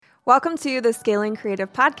Welcome to the Scaling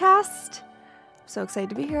Creative Podcast. I'm so excited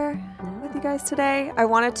to be here with you guys today. I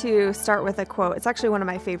wanted to start with a quote. It's actually one of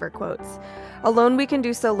my favorite quotes. Alone we can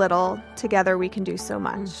do so little, together we can do so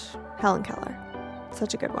much. Helen Keller.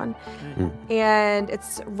 Such a good one. And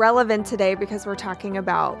it's relevant today because we're talking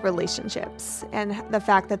about relationships and the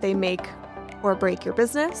fact that they make or break your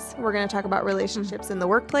business. We're going to talk about relationships in the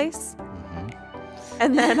workplace.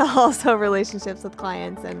 And then also relationships with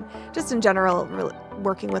clients and just in general,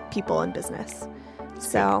 working with people in business.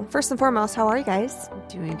 So first and foremost, how are you guys?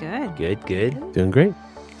 Doing good. Good. Doing great.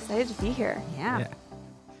 Excited to be here. Yeah.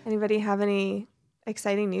 Anybody have any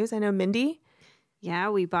exciting news? I know Mindy. Yeah,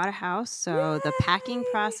 we bought a house, so the packing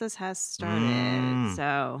process has started.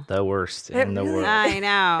 So The worst in the world. I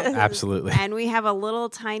know. Absolutely. And we have a little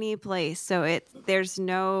tiny place, so there's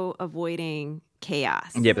no avoiding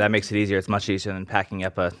chaos. Yeah, but that makes it easier. It's much easier than packing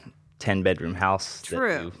up a 10-bedroom house.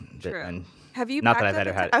 True. And Have you not that packed I've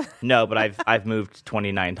ever up had. No, but I've moved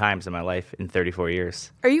 29 times in my life in 34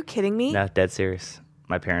 years. Are you kidding me? No, dead serious.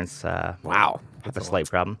 My parents Wow. have a slight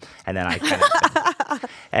problem, and then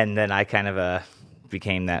I kind of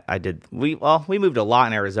became that. We moved a lot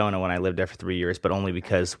in Arizona when I lived there for 3 years, but only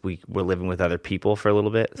because we were living with other people for a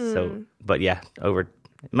little bit. So, but yeah, it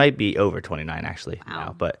might be over 29 actually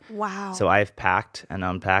now. But Wow. So I've packed and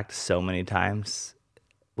unpacked so many times,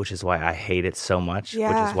 which is why I hate it so much. Yeah.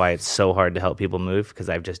 Which is why it's so hard to help people move, because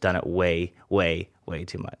I've just done it way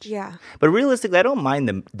too much. Yeah. But realistically, I don't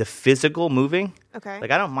mind the physical moving. Okay.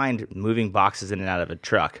 Like I don't mind moving boxes in and out of a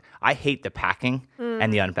truck. I hate the packing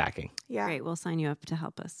and the unpacking. Yeah. Great, we'll sign you up to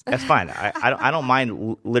help us. That's fine. I don't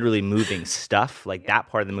mind literally moving stuff. Like that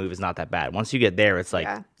part of the move is not that bad. Once you get there, it's like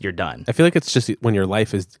you're done. I feel like it's just when your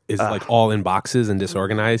life is like all in boxes and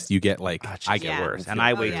disorganized, you get like, I get Yeah. worse, and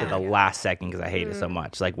I wait till the last second because I hate it so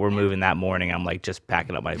much. Like we're moving that morning, I'm like just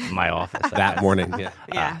packing up my office. that morning. Yeah.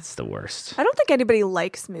 Yeah. It's the worst. I don't think anybody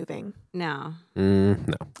likes moving. No. No.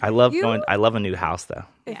 I love You- I love a new house though.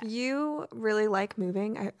 If you really like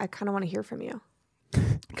moving, I kind of want to hear from you.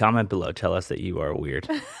 Comment below. Tell us that you are weird.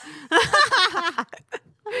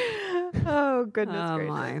 Oh, goodness Oh, gracious.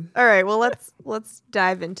 my. All right, well, let's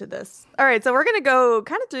dive into this. All right, so we're going to go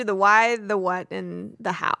kind of through the why, the what, and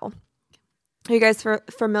the how. Are you guys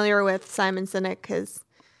familiar with Simon Sinek, his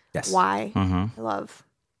Yes. Why? Mhm. I love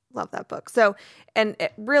that book. So, and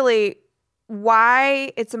it really,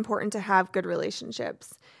 why it's important to have good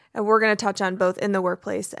relationships. And we're going to touch on both in the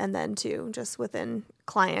workplace and then too, just within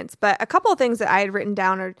clients. But a couple of things that I had written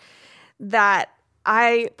down are that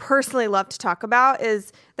I personally love to talk about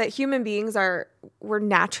is that human beings we're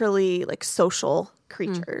naturally like social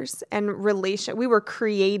creatures and we were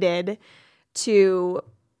created to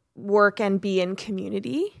work and be in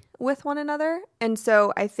community with one another. And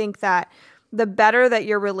so I think that the better that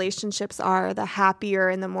your relationships are, the happier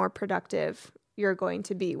and the more productive you're going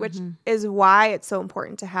to be, which is why it's so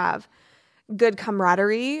important to have good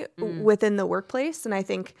camaraderie within the workplace. And I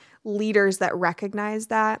think leaders that recognize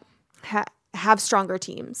that have stronger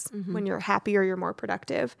teams. When you're happier, you're more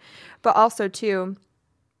productive. But also too,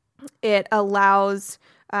 it allows,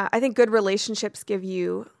 I think good relationships give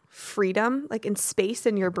you freedom, like in space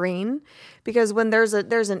in your brain, because when there's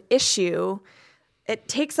an issue, it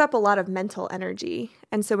takes up a lot of mental energy.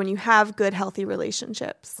 And so when you have good, healthy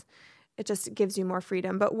relationships, it just gives you more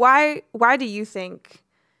freedom. But why do you think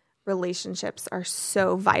relationships are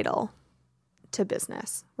so vital to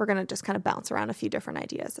business? We're going to just kind of bounce around a few different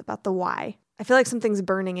ideas about the why. I feel like something's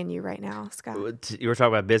burning in you right now, Scott. You were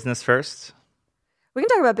talking about business first, We can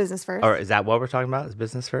talk about business first. or is that what we're talking about? Is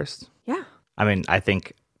business first? Yeah. I mean, I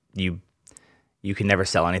think you can never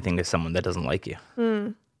sell anything to someone that doesn't like you.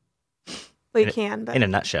 Well, you can, but In a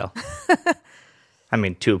nutshell. I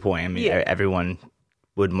mean, to a point. I mean, everyone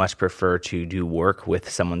would much prefer to do work with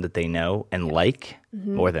someone that they know and like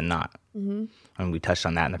more than not. I mean, we touched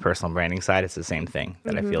on that in the personal branding side. It's the same thing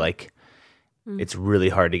that I feel like it's really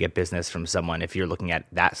hard to get business from someone if you're looking at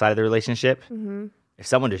that side of the relationship. If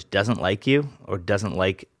someone just doesn't like you or doesn't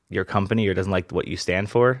like your company or doesn't like what you stand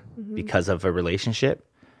for because of a relationship,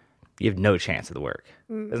 you have no chance of the work.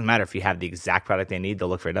 It doesn't matter if you have the exact product they need, they'll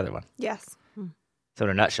look for another one. yes. So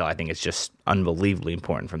in a nutshell, I think it's just unbelievably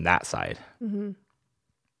important from that side.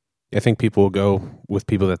 I think people will go with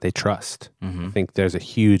people that they trust. I think there's a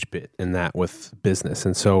huge bit in that with business.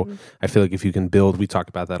 And so I feel like if you can build, we talk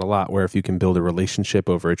about that a lot, where if you can build a relationship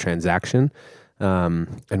over a transaction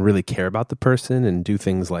and really care about the person and do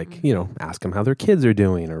things like, ask them how their kids are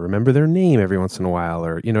doing or remember their name every once in a while,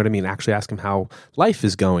 or, you know what I mean? Actually ask them how life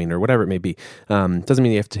is going or whatever it may be. Doesn't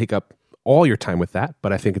mean you have to take up all your time with that,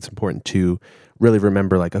 but I think it's important to really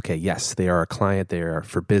remember like, okay, yes, they are a client, they are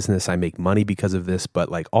for business, I make money because of this, but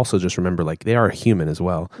like also just remember like they are a human as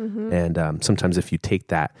well. And sometimes if you take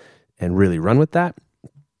that and really run with that,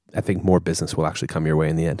 I think more business will actually come your way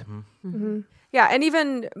in the end. Yeah. And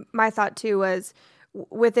even my thought too was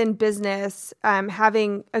within business,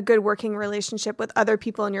 having a good working relationship with other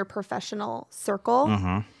people in your professional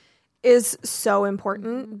circle is so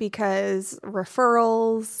important because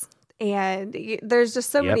referrals and there's just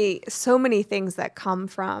so many things that come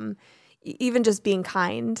from even just being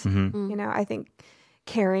kind. You know, I think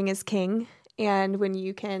caring is king. And when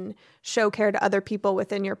you can show care to other people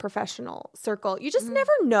within your professional circle, you just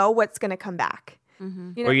never know what's going to come back.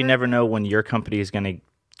 Or you never know when your company is going to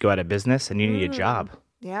go out of business and you need a job.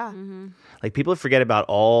 Yeah. Like people forget about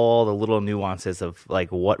all the little nuances of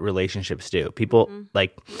like what relationships do. People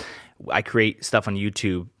like I create stuff on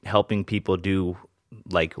YouTube helping people do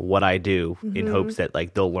like what I do in hopes that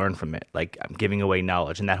like they'll learn from it. Like I'm giving away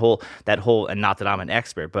knowledge and that whole and not that I'm an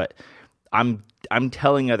expert, but I'm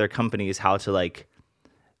telling other companies how to like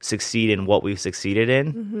succeed in what we've succeeded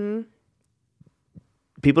in.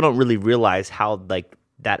 People don't really realize how like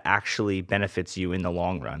that actually benefits you in the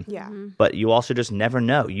long run. Yeah. But you also just never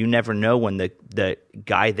know. You never know when the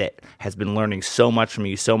guy that has been learning so much from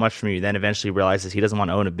you, then eventually realizes he doesn't want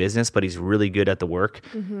to own a business, but he's really good at the work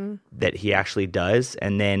that he actually does.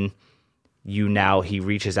 And then he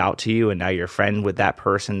reaches out to you and now you're a friend with that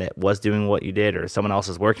person that was doing what you did or someone else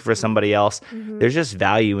is working for somebody else. There's just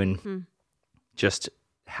value in just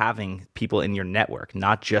having people in your network,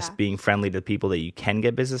 not just being friendly to people that you can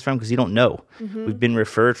get business from because you don't know. We've been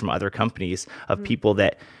referred from other companies of people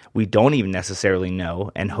that we don't even necessarily know.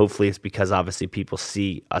 And hopefully it's because obviously people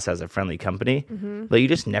see us as a friendly company, but you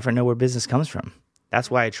just never know where business comes from. That's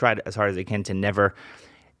why I tried as hard as I can to never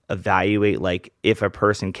evaluate like if a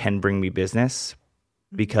person can bring me business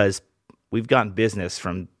because we've gotten business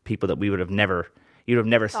from people that you'd have never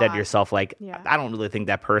said to yourself like, I don't really think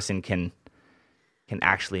that person can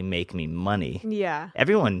actually make me money. Yeah.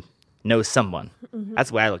 Everyone knows someone. That's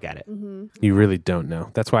the way I look at it. You really don't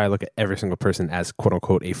know. That's why I look at every single person as quote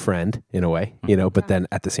unquote a friend in a way, you know, but then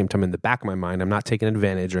at the same time in the back of my mind, I'm not taking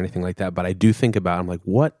advantage or anything like that, but I do think about, I'm like,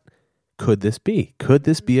 what could this be? Could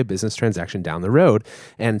this be a business transaction down the road?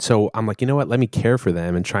 And so I'm like, you know what? Let me care for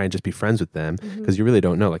them and try and just be friends with them because you really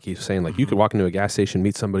don't know. Like he's saying, like you could walk into a gas station,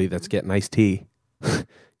 meet somebody that's getting iced tea.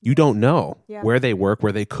 You don't know where they work,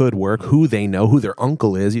 where they could work, who they know, who their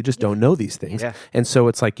uncle is. You just don't know these things. Yeah. And so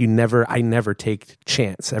it's like I never take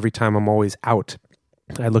chance. Every time I'm always out,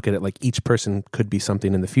 I look at it like each person could be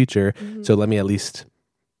something in the future. So let me at least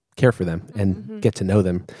care for them and get to know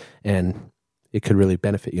them. And it could really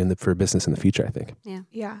benefit you for business in the future, I think.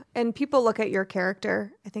 Yeah. And people look at your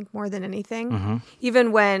character, I think, more than anything.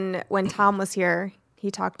 Even when Tom was here, he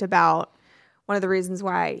talked about one of the reasons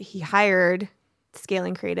why he hired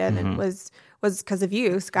Scaling Creative and was because of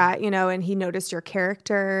you, Scott, you know, and he noticed your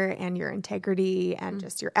character and your integrity and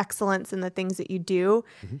just your excellence in the things that you do.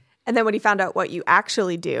 And then when he found out what you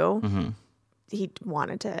actually do, he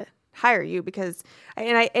wanted to hire you because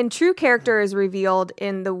and true character is revealed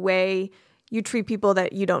in the way you treat people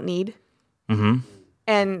that you don't need.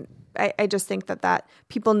 And I just think that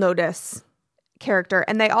people notice character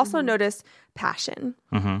and they also notice passion.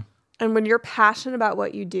 And when you're passionate about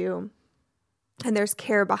what you do, and there's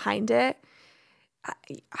care behind it,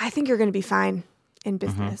 I think you're going to be fine in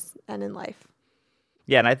business and in life.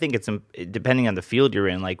 Yeah, and I think it's depending on the field you're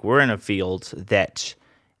in. Like we're in a field that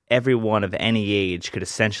everyone of any age could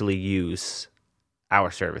essentially use our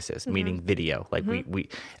services, meaning video. Like we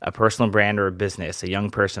a personal brand or a business, a young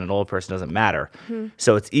person, an old person, doesn't matter.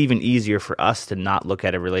 So it's even easier for us to not look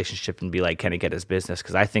at a relationship and be like, can it get his business?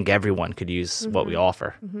 Because I think everyone could use what we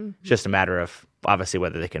offer. It's just a matter of obviously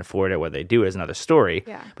whether they can afford it, whether they do is another story.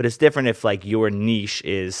 But it's different if like your niche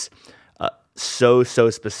is so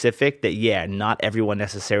specific that not everyone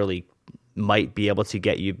necessarily might be able to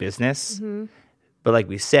get you business. But like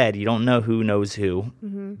we said, you don't know who knows who.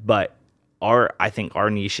 But I think our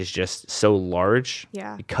niche is just so large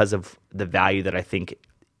because of the value that I think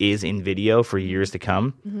is in video for years to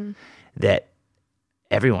come that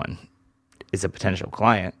everyone is a potential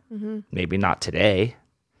client. Maybe not today,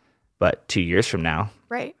 but 2 years from now.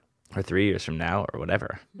 Right. Or 3 years from now or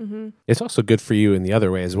whatever. It's also good for you in the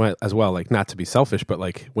other way as well. Like not to be selfish, but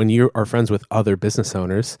like when you are friends with other business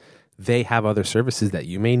owners, they have other services that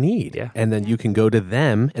you may need. And then you can go to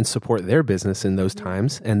them and support their business in those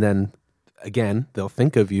times. And then again, they'll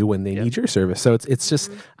think of you when they need your service. So it's just,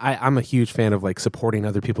 I'm a huge fan of like supporting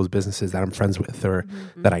other people's businesses that I'm friends with or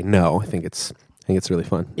that I know. I think it's I think it's really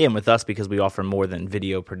fun. Yeah, and with us, because we offer more than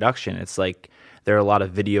video production, it's like there are a lot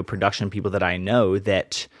of video production people that I know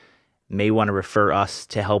that may want to refer us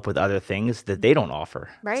to help with other things that they don't offer.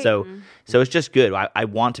 Right. So it's just good. I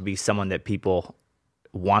want to be someone that people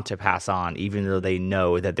want to pass on, even though they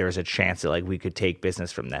know that there's a chance that like we could take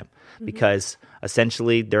business from them. Because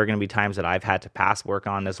essentially there are going to be times that I've had to pass work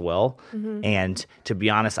on as well. And to be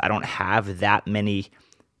honest, I don't have that many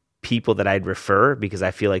people that I'd refer, because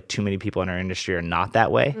I feel like too many people in our industry are not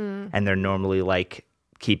that way. And they're normally like,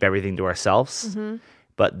 keep everything to ourselves.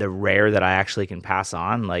 But the rare that I actually can pass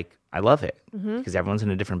on, like, I love it, because everyone's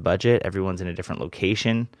in a different budget. Everyone's in a different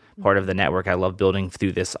location. Part of the network I love building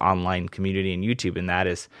through this online community and YouTube, and that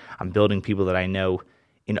is I'm building people that I know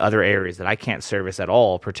in other areas that I can't service at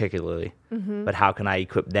all particularly. But how can I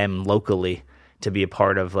equip them locally to be a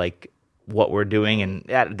part of like what we're doing? And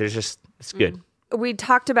there's just, it's good. We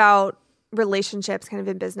talked about relationships kind of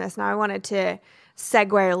in business. Now I wanted to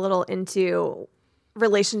segue a little into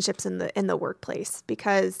relationships in the workplace,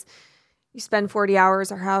 because you spend 40 hours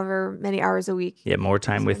or however many hours a week. Yeah, more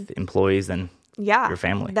time with employees than your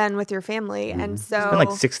family. Than with your family. And so It's been like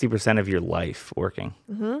 60% of your life working.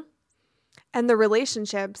 And the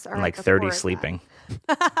relationships are And like at the core 30 of sleeping.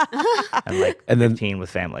 And like And then- 15 with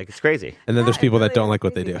family. Like, it's crazy. And then there's it people that really don't is like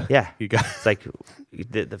what they crazy. do. Yeah. You got It's like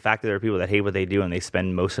the fact that there are people that hate what they do and they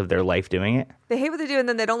spend most of their life doing it. They hate what they do, and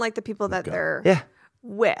then they don't like the people that they're Yeah.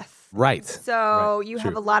 with. right. So you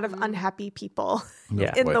have True. a lot of unhappy people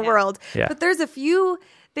Yeah. in the world. Yeah. But there's a few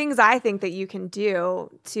things I think that you can do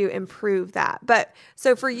to improve that. But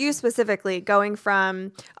so for you specifically, going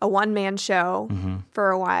from a one-man show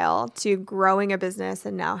for a while to growing a business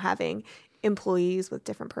and now having employees with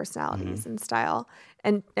different personalities and style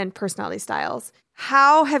and personality styles,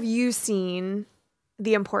 how have you seen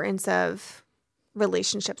the importance of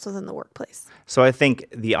relationships within the workplace? So I think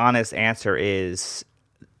the honest answer is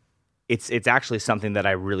it's actually something that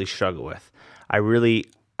I really struggle with.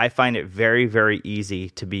 I find it very, very easy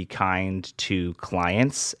to be kind to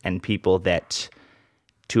clients and people that,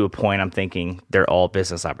 to a point, I'm thinking they're all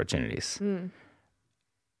business opportunities.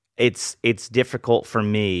 It's difficult for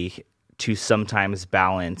me to sometimes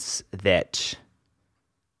balance that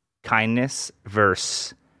kindness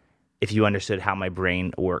versus if you understood how my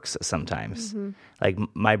brain works sometimes. Like,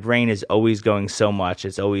 my brain is always going so much.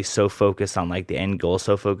 It's always so focused on like the end goal,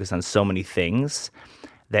 so focused on so many things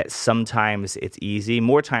that sometimes it's easy,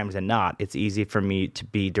 more times than not, it's easy for me to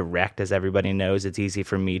be direct, as everybody knows. It's easy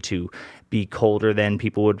for me to be colder than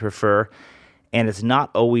people would prefer. And it's not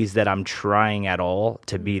always that I'm trying at all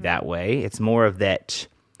to be that way. It's more of that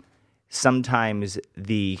sometimes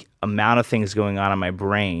the amount of things going on in my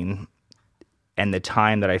brain and the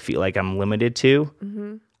time that I feel like I'm limited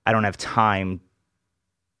to, I don't have time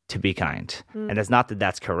to be kind. And it's not that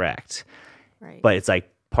that's correct, Right. but it's like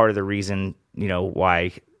part of the reason,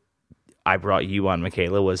 why I brought you on,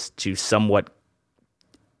 Michaela, was to somewhat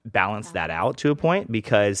balance that out to a point,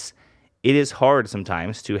 because it is hard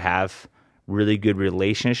sometimes to have really good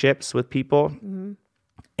relationships with people.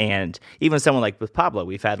 And even someone like with Pablo,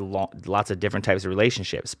 we've had lots of different types of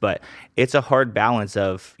relationships, but it's a hard balance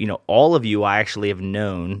of, all of you I actually have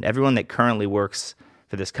known. Everyone that currently works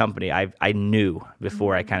for this company, I knew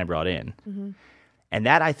before I kind of brought in. And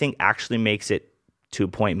that, I think, actually makes it to a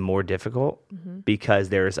point more difficult, because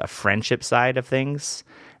there's a friendship side of things.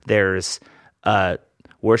 There's a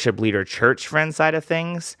worship leader church friend side of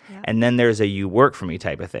things. And then there's a you work for me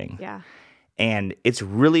type of thing. Yeah. And it's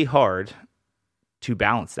really hard to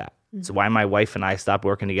balance that. It's why my wife and I stopped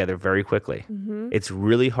working together very quickly. It's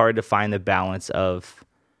really hard to find the balance of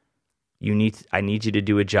I need you to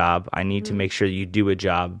do a job. I need to make sure you do a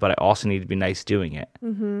job, but I also need to be nice doing it.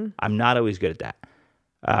 I'm not always good at that.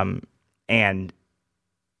 And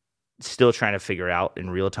still trying to figure out in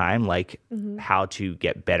real time, like how to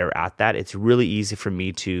get better at that. It's really easy for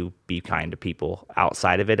me to be kind to people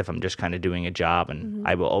outside of it if I'm just kind of doing a job, and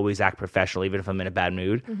I will always act professional even if I'm in a bad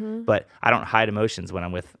mood. But I don't hide emotions when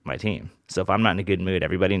I'm with my team. So if I'm not in a good mood,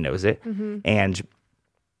 everybody knows it. And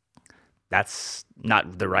that's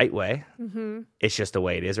not the right way. It's just the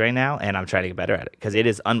way it is right now, and I'm trying to get better at it, because it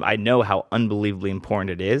is. I know how unbelievably important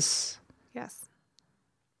it is. Yes.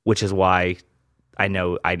 Which is why I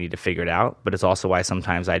know I need to figure it out, but it's also why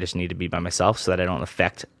sometimes I just need to be by myself so that I don't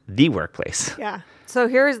affect the workplace. Yeah. So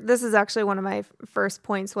this is actually one of my first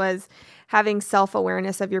points, was having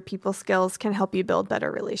self-awareness of your people skills can help you build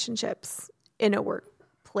better relationships in a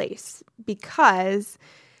workplace, because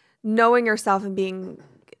knowing yourself and being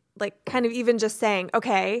like kind of even just saying,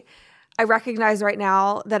 okay, I recognize right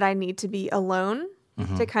now that I need to be alone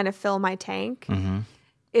to kind of fill my tank.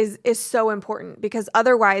 is so important, because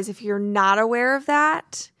otherwise, if you're not aware of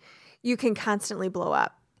that, you can constantly blow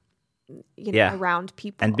up, around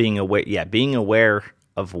people. And being aware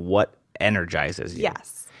of what energizes you.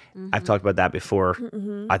 Yes. I've talked about that before,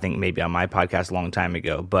 I think maybe on my podcast a long time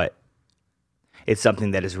ago, but it's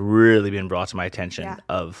something that has really been brought to my attention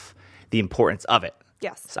of the importance of it.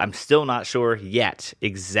 Yes. So I'm still not sure yet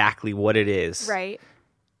exactly what it is. Right.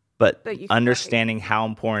 But you can understanding how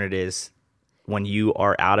important it is when you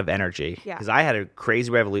are out of energy. Yeah. Because I had a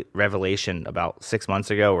crazy revelation about 6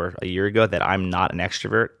 months ago or a year ago that I'm not an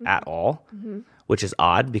extrovert at all, which is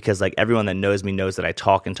odd, because like everyone that knows me knows that I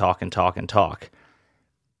talk and talk and talk and talk.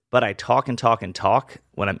 But I talk and talk and talk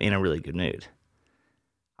when I'm in a really good mood.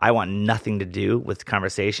 I want nothing to do with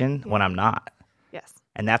conversation when I'm not. Yes.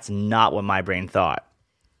 And that's not what my brain thought.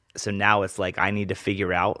 So now it's like I need to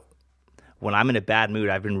figure out, when I'm in a bad mood,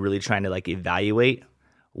 I've been really trying to like evaluate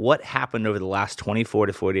what happened over the last 24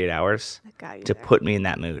 to 48 hours to put me in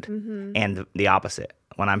that mood. And the opposite.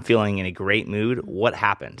 When I'm feeling in a great mood, what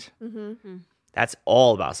happened? That's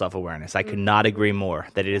all about self-awareness. I could not agree more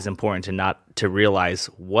that it is important to realize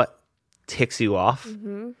what ticks you off,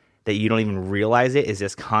 that you don't even realize it is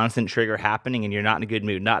this constant trigger happening, and you're not in a good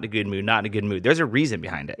mood, not in a good mood, not in a good mood. There's a reason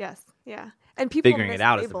behind it. Yes. Yeah. And people Figuring it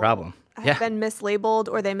out is the problem. Have been mislabeled,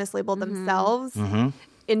 or they mislabeled themselves.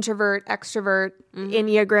 Introvert, extrovert,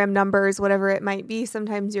 Enneagram numbers, whatever it might be.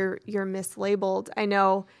 Sometimes you're mislabeled. I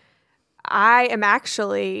know I am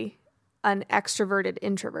actually an extroverted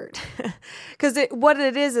introvert, because what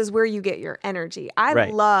it is where you get your energy.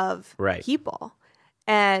 I love people,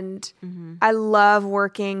 and I love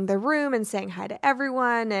working the room and saying hi to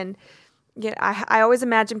everyone. And I always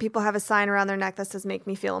imagine people have a sign around their neck that says "Make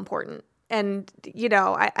me feel important." And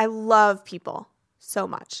I love people so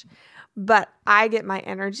much, but I get my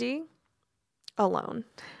energy alone.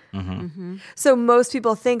 So most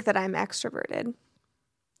people think that I'm extroverted.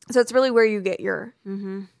 So it's really where you get your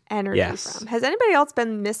energy from. Has anybody else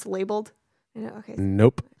been mislabeled? Okay.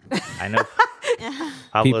 Nope. I know.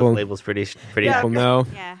 Pablo's label's pretty People know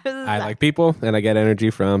Yeah. I like people, and I get energy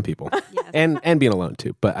from people. And being alone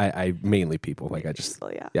too. But I mainly people. Like I just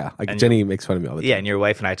like And Jenny makes fun of me all the time. Yeah, and your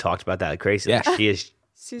wife and I talked about that like crazy. Yeah. Like, she is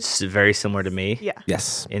very similar to me. Yeah.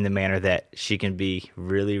 Yes. In the manner that she can be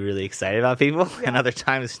really, really excited about people, and other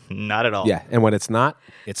times not at all. Yeah. And when it's not,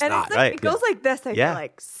 it's And not. it's like, it goes like this, I feel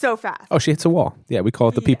like, so fast. Oh, she hits a wall. Yeah, we call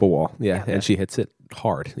it the people wall. Yeah, and she hits it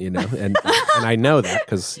hard, and and I know that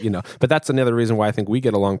because But that's another reason why I think we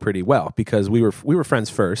get along pretty well, because we were friends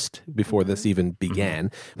first before this even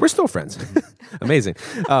began. We're still friends. Amazing.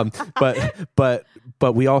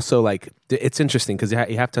 But we also like, it's interesting because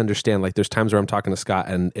you have to understand, like, there's times where I'm talking to Scott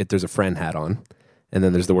and there's a friend hat on. And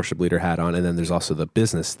then there's the worship leader hat on, and then there's also the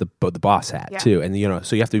business, the boss hat too. And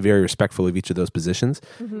so you have to be very respectful of each of those positions.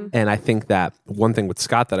 And I think that one thing with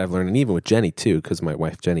Scott that I've learned, and even with Jenny too, because my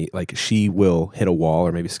wife Jenny, like, she will hit a wall,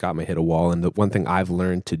 or maybe Scott might hit a wall. And the one thing I've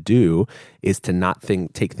learned to do is to not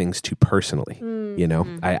take things too personally.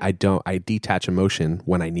 I detach emotion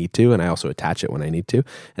when I need to, and I also attach it when I need to.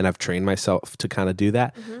 And I've trained myself to kind of do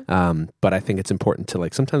that. But I think it's important to,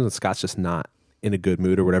 like, sometimes when Scott's just not in a good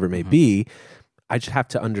mood or whatever it may be, I just have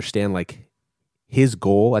to understand, like, his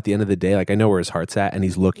goal at the end of the day. Like, I know where his heart's at, and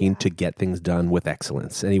he's looking to get things done with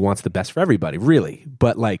excellence, and he wants the best for everybody, really.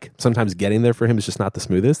 But, like, sometimes getting there for him is just not the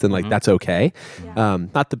smoothest, and, like, that's okay.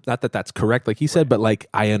 Not that that's correct, like he said, but, like,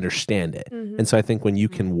 I understand it. And so I think when you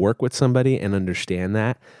can work with somebody and understand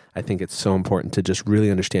that, I think it's so important to just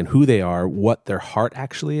really understand who they are, what their heart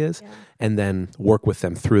actually is, and then work with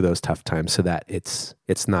them through those tough times so that it's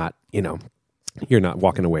not, you're not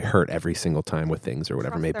walking away hurt every single time with things or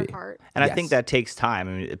whatever it may be. And I think that takes time.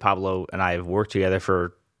 I mean, Pablo and I have worked together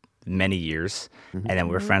for many years, and then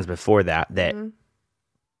we were friends before that.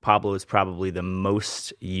 Pablo is probably the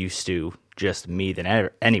most used to just me than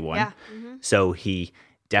anyone. So he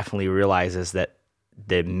definitely realizes that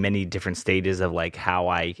the many different stages of, like, how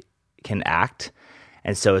I can act.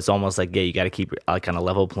 And so it's almost like, you got to keep, like, on a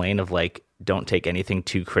level plane of, like, don't take anything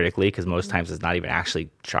too critically, because most times it's not even actually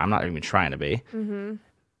I'm not even trying to be.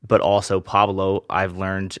 But also Pablo, I've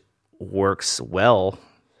learned, works well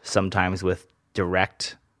sometimes with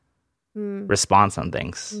direct response on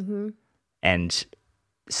things. And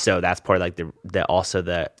so that's part of, like,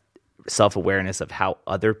 the self-awareness of how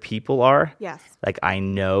other people are. Like, I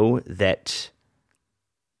know that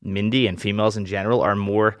Mindy and females in general are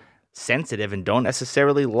more sensitive and don't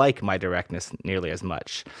necessarily like my directness nearly as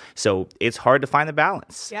much. So it's hard to find the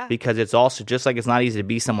balance, because it's also just like, it's not easy to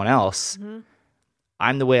be someone else.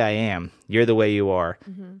 I'm the way I am. You're the way you are.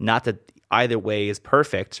 Not that either way is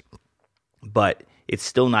perfect, but it's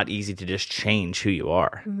still not easy to just change who you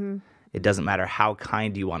are. It doesn't matter how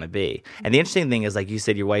kind you want to be. And the interesting thing is, like you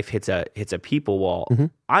said, your wife hits a people wall.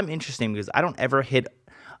 I'm interesting because I don't ever hit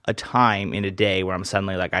a time in a day where I'm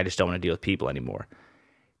suddenly like, I just don't want to deal with people anymore.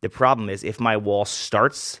 The problem is if my wall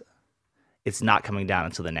starts, it's not coming down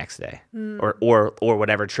until the next day or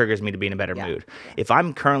whatever triggers me to be in a better mood. If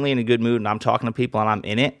I'm currently in a good mood and I'm talking to people and I'm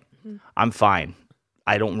in it, I'm fine.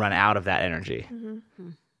 I don't run out of that energy.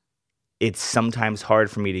 It's sometimes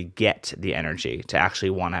hard for me to get the energy to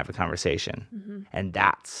actually want to have a conversation. And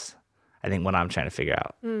that's, I think, what I'm trying to figure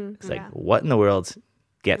out. It's like, what in the world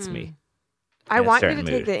gets me? I want you to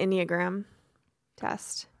take the Enneagram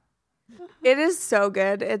test. It is so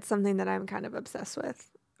good. It's something that I'm kind of obsessed with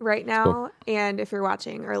right now. Cool. And if you're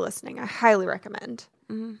watching or listening, I highly recommend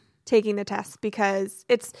taking the test because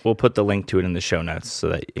it's... We'll put the link to it in the show notes so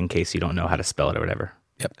that in case you don't know how to spell it or whatever.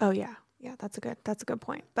 Yep. Oh, yeah. Yeah, that's a good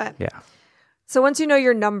point. But yeah. So once you know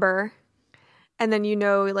your number and then you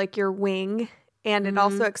know like your wing, and it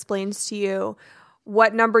also explains to you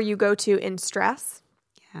what number you go to in stress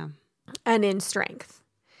and in strength.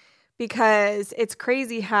 Because it's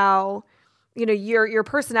crazy how, you know, your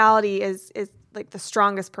personality is like the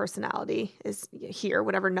strongest personality is here,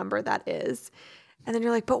 whatever number that is. And then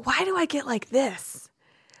you're like, but why do I get like this?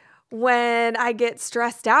 When I get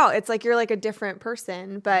stressed out, it's like you're like a different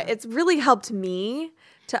person, but it's really helped me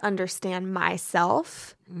to understand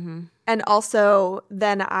myself. And also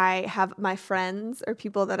then I have my friends or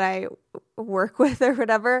people that I work with or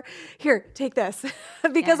whatever, here, take this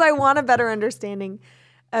because I want a better understanding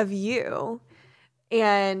of you.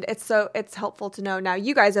 And it's helpful to know. Now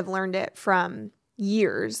you guys have learned it from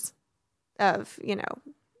years of, you know,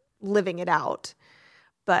 living it out,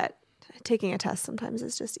 but taking a test sometimes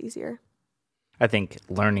is just easier. I think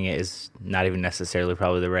learning it is not even necessarily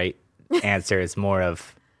probably the right answer. It's more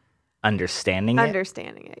of understanding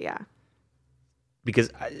it, yeah.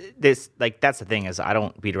 Because that's the thing is I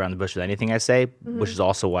don't beat around the bush with anything I say, which is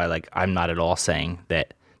also why like I'm not at all saying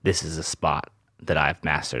that this is a spot that I've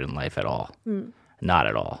mastered in life at all. Not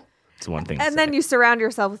at all. It's one thing. And then you surround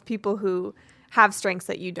yourself with people who have strengths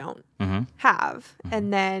that you don't have.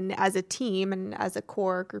 And then as a team and as a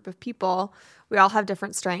core group of people, we all have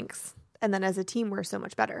different strengths. And then as a team, we're so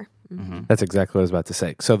much better. That's exactly what I was about to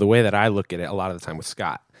say. So the way that I look at it a lot of the time with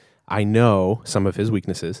Scott, I know some of his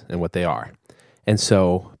weaknesses and what they are. And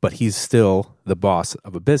so, but he's still the boss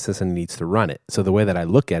of a business and he needs to run it. So the way that I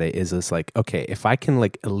look at it is like, okay, if I can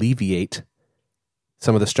like alleviate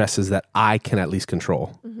some of the stresses that I can at least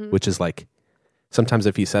control, which is like, sometimes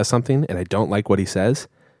if he says something and I don't like what he says,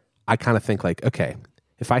 I kind of think like, okay,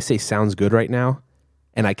 if I say sounds good right now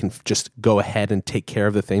and I can just go ahead and take care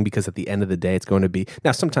of the thing because at the end of the day, it's going to be,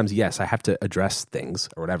 now sometimes, yes, I have to address things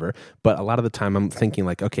or whatever, but a lot of the time I'm thinking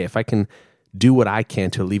like, okay, if I can do what I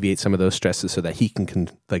can to alleviate some of those stresses so that he can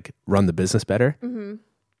like run the business better,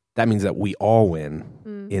 that means that we all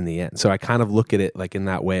win in the end. So I kind of look at it like in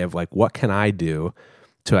that way of like, what can I do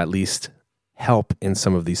to at least help in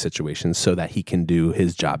some of these situations so that he can do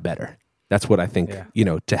his job better? That's what I think, you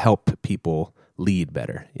know, to help people lead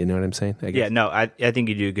better. You know what I'm saying? Yeah, no, I think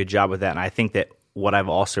you do a good job with that. And I think that what I've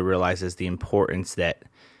also realized is the importance that,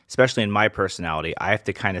 especially in my personality, I have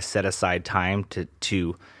to kind of set aside time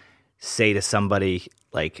to say to somebody,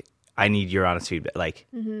 like, I need your honest feedback. Like,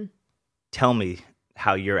 tell me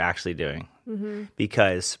how you're actually doing.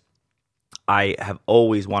 Because I have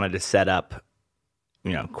always wanted to set up,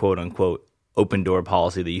 you know, quote unquote, open door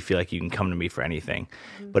policy that you feel like you can come to me for anything.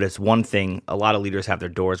 But it's one thing, a lot of leaders have their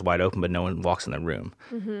doors wide open, but no one walks in the room.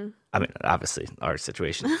 I mean, obviously, our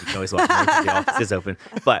situation, you can always walk in the room because the office is open.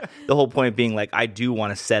 But the whole point being, like, I do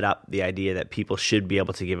want to set up the idea that people should be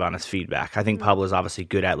able to give honest feedback. I think Pablo is obviously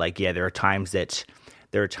good at, like, yeah, there are times that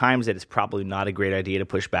it's probably not a great idea to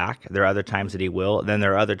push back. There are other times that he will. Then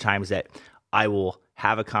there are other times that I will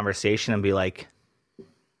have a conversation and be like,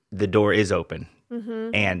 the door is open.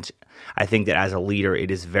 And I think that as a leader,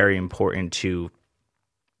 it is very important to,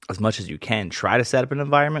 as much as you can, try to set up an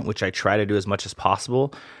environment, which I try to do as much as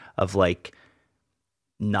possible, of like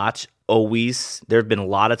not always. There have been a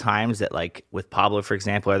lot of times that, like with Pablo, for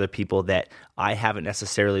example, or other people that I haven't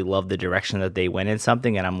necessarily loved the direction that they went in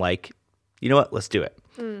something. And I'm like, you know what, let's do it.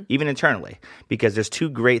 Even internally, because there's two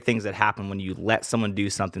great things that happen when you let someone do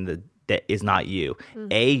something that is not you.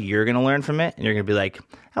 A, you're going to learn from it and you're going to be like,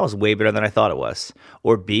 that was way better than I thought it was.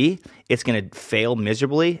 Or B, it's going to fail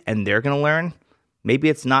miserably and they're going to learn. Maybe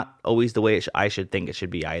it's not always the way I should think it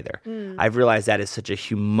should be either. I've realized that is such a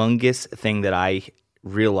humongous thing that I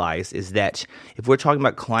realize is that if we're talking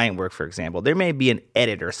about client work, for example, there may be an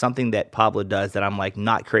edit or something that Pablo does that I'm like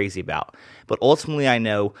not crazy about. But ultimately, I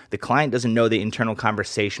know the client doesn't know the internal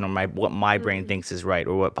conversation or what my brain thinks is right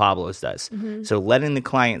or what Pablo's does. So letting the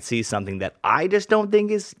client see something that I just don't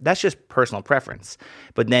think that's just personal preference.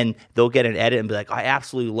 But then they'll get an edit and be like, I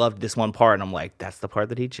absolutely loved this one part. And I'm like, that's the part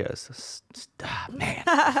that he chose. Man.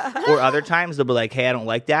 Or other times they'll be like, hey, I don't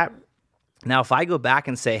like that. Now, if I go back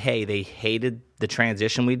and say, hey, they hated the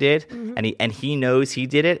transition we did, and he knows he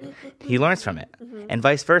did it, he learns from it. And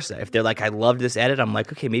vice versa. If they're like, I loved this edit, I'm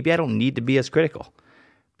like, okay, maybe I don't need to be as critical.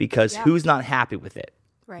 Because who's not happy with it?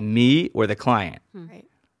 Right. Me or the client? Right.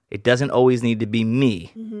 It doesn't always need to be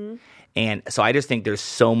me. And so I just think there's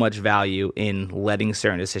so much value in letting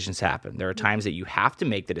certain decisions happen. There are times that you have to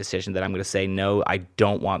make the decision that I'm going to say, no, I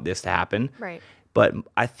don't want this to happen. Right. But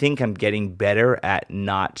I think I'm getting better at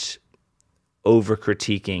not over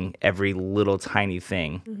critiquing every little tiny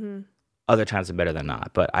thing. Other times are better than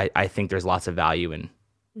not. But I think there's lots of value in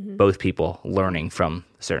both people learning from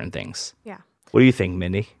certain things. Yeah. What do you think,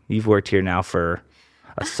 Mindy? You've worked here now for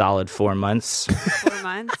a solid 4 months. 4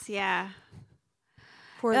 months, yeah.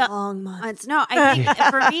 For long months. No, I think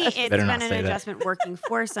for me, it's Better been not an say that. adjustment working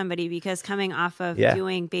for somebody because coming off of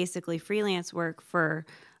doing basically freelance work for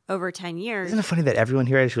over 10 years. Isn't it funny that everyone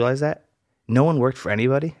here has realized that? No one worked for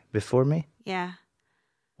anybody before me? Yeah.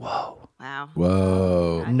 Whoa. Wow.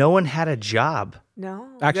 Whoa. No one had a job. No.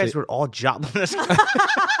 You guys were all jobless.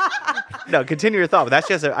 No, continue your thought. But that's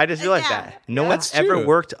just, I just realized that. No one's ever true.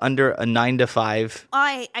 worked under a 9 to 5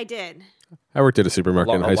 I did. I worked at a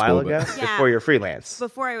supermarket in high a while school. ago But Yeah. before you're freelance.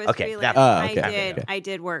 Before I was Okay, freelance, that- okay. I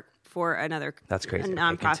did work for another That's crazy. a Okay,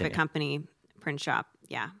 nonprofit continue. company, print shop.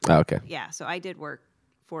 Yeah. okay. Yeah. So I did work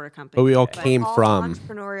for a company. But we all But- came All from.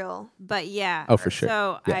 entrepreneurial. But yeah. Oh, for sure.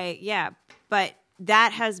 So Yeah. but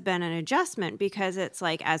that has been an adjustment because it's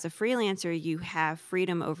like as a freelancer, you have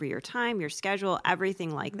freedom over your time, your schedule,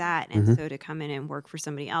 everything like that. And so to come in and work for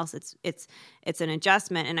somebody else, it's an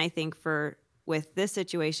adjustment. And I think with this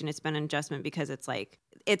situation, it's been an adjustment because it's like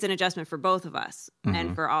it's an adjustment for both of us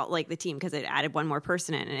and for all like the team because it added one more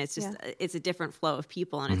person in, and it's just it's a different flow of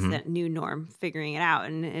people, and it's that new norm figuring it out,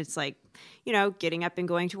 and it's like getting up and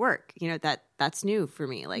going to work. That's new for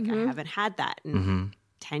me. Like I haven't had that in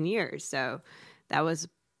 10 years, so that was a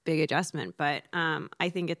big adjustment. But I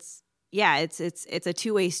think it's a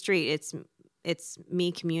two-way street. It's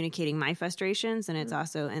me communicating my frustrations, and it's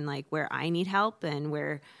also in like where I need help and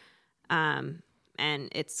where. And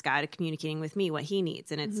it's Scott communicating with me what he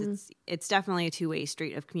needs, and it's definitely a two-way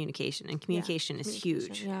street of communication, and communication is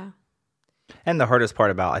huge. Yeah. And the hardest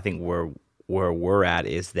part about, I think, where we're at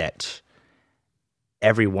is that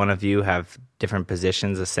every one of you have different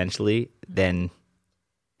positions, essentially, than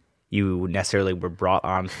you necessarily were brought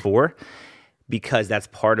on for, because that's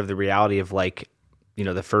part of the reality of, like,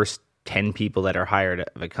 the first 10 people that are hired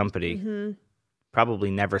at a company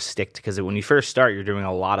probably never stick, because when you first start, you're doing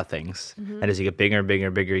a lot of things. And as you get bigger and bigger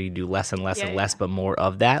and bigger, you do less and less and less, but more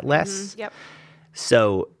of that less. Yep.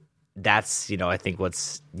 So that's, I think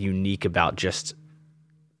what's unique about just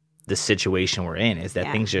the situation we're in is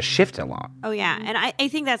that things just shift a lot. Oh yeah, and I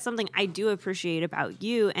think that's something I do appreciate about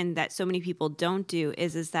you, and that so many people don't do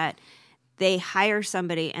is that they hire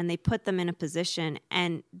somebody and they put them in a position,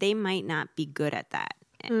 and they might not be good at that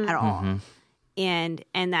at all. And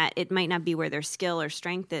that it might not be where their skill or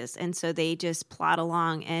strength is. And so they just plod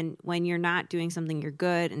along. And when you're not doing something you're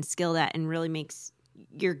good and skilled at and really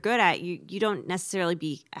you're good at, you don't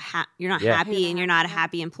necessarily you're not happy, and you're not a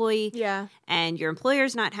happy employee. Yeah. And your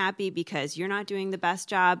employer's not happy because you're not doing the best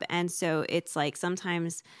job. And so it's like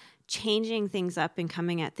sometimes changing things up and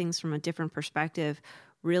coming at things from a different perspective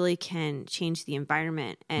really can change the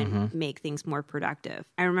environment and make things more productive.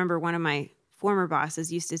 I remember one of my former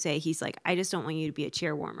bosses used to say, he's like, I just don't want you to be a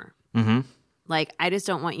chair warmer. Like, I just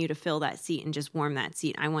don't want you to fill that seat and just warm that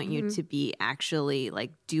seat. I want you to be actually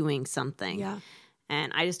like doing something. Yeah.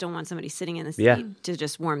 And I just don't want somebody sitting in the seat to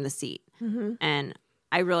just warm the seat. And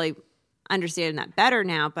I really understand that better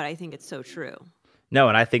now, but I think it's so true. No,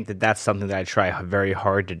 and I think that that's something that I try very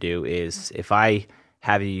hard to do is if I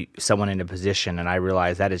have someone in a position and I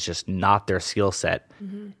realize that is just not their skill set,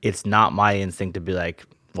 it's not my instinct to be like,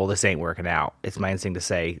 well, this ain't working out. It's my instinct to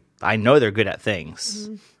say, I know they're good at things.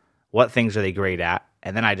 What things are they great at?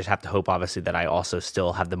 And then I just have to hope, obviously, that I also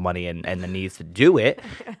still have the money and the needs to do it.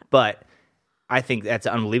 But I think that's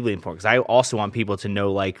unbelievably important because I also want people to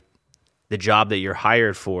know, like, the job that you're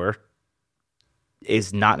hired for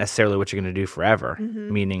is not necessarily what you're going to do forever.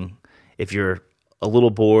 Meaning, if you're a little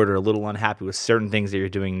bored or a little unhappy with certain things that you're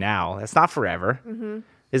doing now, that's not forever.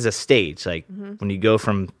 is a stage. Like when you go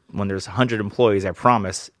from when there's 100 employees, I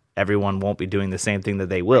promise everyone won't be doing the same thing that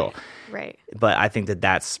they will. Right. But I think that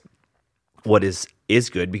that's what is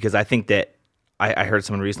good, because I think that I heard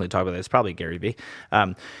someone recently talk about this, probably Gary Vee,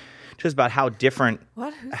 just about how different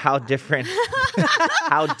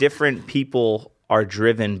people are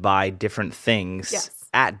driven by different things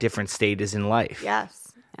at different stages in life.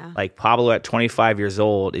 Yes. Yeah. Like Pablo at 25 years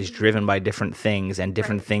old is driven by different things, and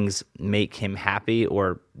different things make him happy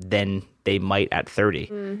or than they might at 30.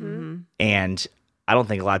 And I don't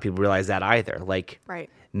think a lot of people realize that either. Like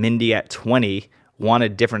Mindy at 20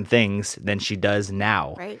 wanted different things than she does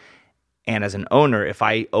now. Right. And as an owner, if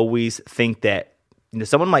I always think that, you know,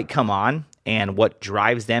 someone might come on and what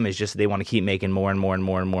drives them is just they want to keep making more and more and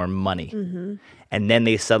more and more money. And then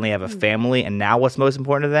they suddenly have a family, and now what's most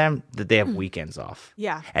important to them? That they have weekends off.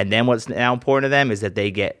 Yeah. And then what's now important to them is that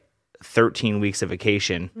they get 13 weeks of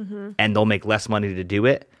vacation, and they'll make less money to do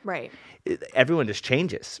it. Right. Everyone just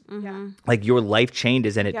changes. Yeah. Like your life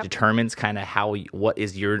changes, and it determines kind of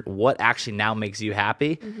what actually now makes you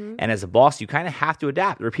happy. And as a boss, you kind of have to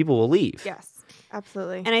adapt, or people will leave. Yes.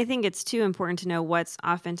 Absolutely. And I think it's too important to know what's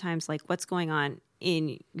oftentimes like what's going on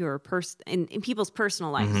in your in people's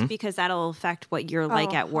personal lives, because that'll affect what you're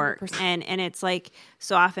like at work. 100%. And it's like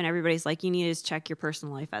so often everybody's like, you need to check your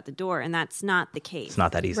personal life at the door, and that's not the case. It's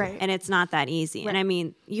not that easy. Right. And it's not that easy. And I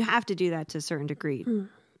mean, you have to do that to a certain degree.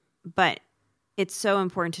 But it's so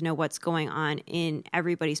important to know what's going on in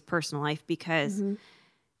everybody's personal life, because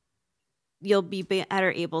you'll be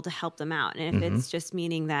better able to help them out. And if it's just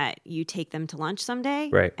meaning that you take them to lunch someday,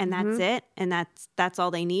 Right. and that's it, and that's all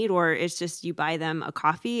they need, or it's just you buy them a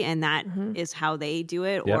coffee and that is how they do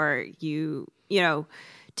it, Yep. or you know,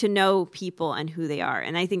 to know people and who they are.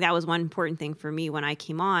 And I think that was one important thing for me when I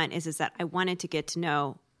came on is that I wanted to get to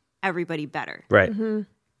know everybody better, Right.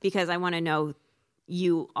 because I want to know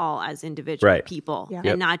you all as individual Right. people, Yeah. and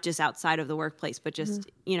Yep. not just outside of the workplace, but just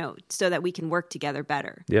you know, so that we can work together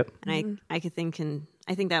better. Yep. And I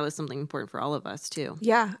think that was something important for all of us too.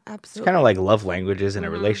 Yeah. Absolutely. Kind of like love languages in a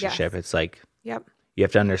relationship. Yes. It's like Yep. you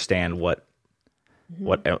have to understand what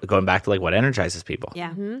going back to like what energizes people.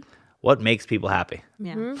 Yeah, What makes people happy.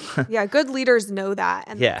 yeah, Yeah, good leaders know that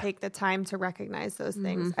and Yeah. take the time to recognize those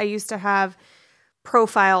things. I used to have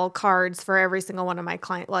profile cards for every single one of my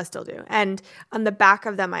clients. Well, I still do. And on the back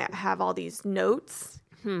of them, I have all these notes.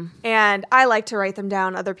 And I like to write them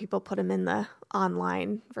down. Other people put them in the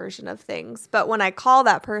online version of things. But when I call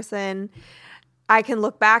that person, I can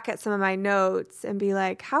look back at some of my notes and be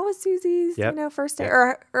like, how was Susie's Yep. first day?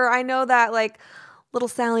 Or I know that like little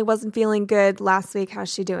Sally wasn't feeling good last week.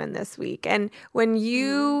 How's she doing this week? And when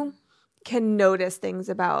you can notice things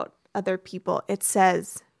about other people, it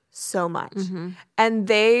says so much. And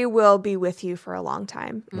they will be with you for a long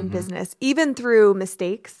time in business, even through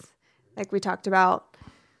mistakes, like we talked about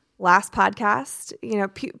last podcast. You know,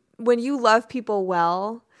 when you love people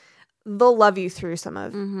well, they'll love you through some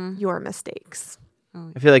of your mistakes.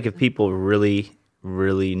 I feel like if people really,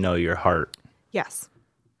 really know your heart, Yes,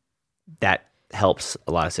 that helps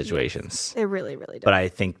a lot of situations. it really, really does. But I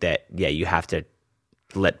think that, you have to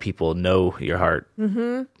let people know your heart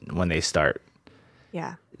when they start.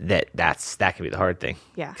 Yeah. That can be the hard thing.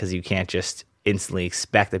 Yeah. Because you can't just instantly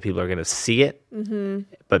expect that people are going to see it,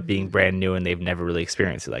 but being brand new and they've never really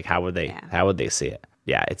experienced it, like how would they see it?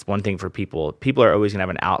 Yeah, it's one thing for people. People are always going to have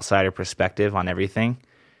an outsider perspective on everything,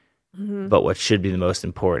 but what should be the most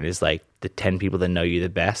important is like the 10 people that know you the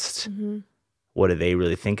best. What do they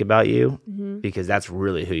really think about you? Because that's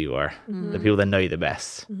really who you are. The people that know you the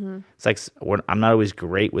best. It's like I'm not always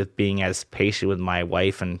great with being as patient with my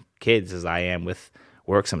wife and kids as I am with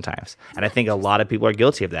work sometimes. And I think a lot of people are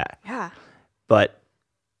guilty of that. Yeah. But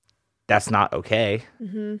that's not okay.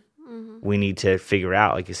 We need to figure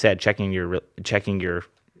out, like you said, checking your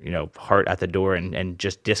heart at the door and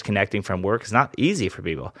just disconnecting from work is not easy for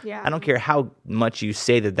people. Yeah. I don't care how much you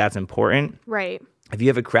say that that's important. Right. If you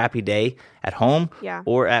have a crappy day at home Yeah.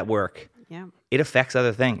 or at work, yeah. it affects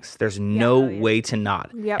other things. There's no way to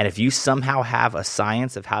not. Yep. And if you somehow have a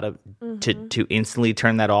science of how to instantly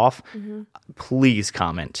turn that off, please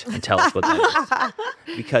comment and tell us what that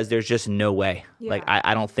is. Because there's just no way. Yeah. Like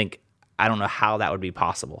I don't know how that would be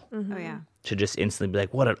possible. Oh yeah. To just instantly be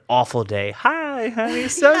like, what an awful day. Hi, honey,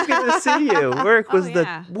 so good to see you. Work was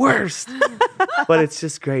yeah. the worst. But it's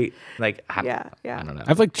just great. Like, I don't know.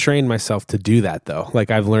 I've like trained myself to do that though. Like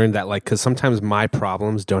I've learned that like, cause sometimes my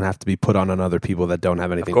problems don't have to be put on other people that don't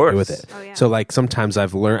have anything to do with it. Oh, yeah. So like sometimes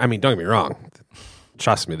I've learned, I mean, don't get me wrong.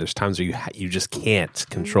 Trust me, there's times where you just can't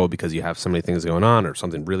control because you have so many things going on or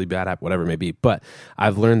something really bad happen, whatever it may be. But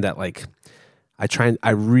I've learned that like,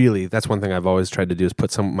 that's one thing I've always tried to do is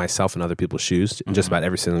put myself in other people's shoes in just about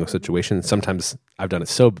every single situation. Sometimes I've done it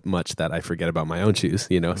so much that I forget about my own shoes,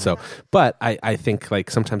 you know? So, but I think like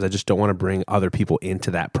sometimes I just don't want to bring other people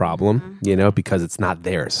into that problem, you know, because it's not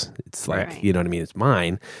theirs. It's like, you know what I mean? It's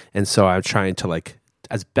mine. And so I'm trying to like,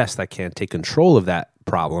 as best I can, take control of that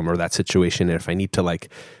problem or that situation. And if I need to like,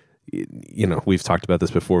 you know, we've talked about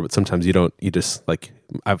this before, but sometimes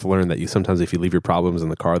I've learned that sometimes if you leave your problems in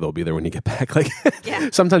the car, they'll be there when you get back. Like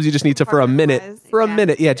sometimes you just need to, for a minute,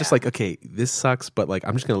 just like, okay, this sucks, but like,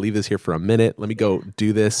 I'm just going to leave this here for a minute. Let me go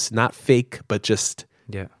do this, not fake, but just,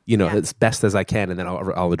 you know, as best as I can. And then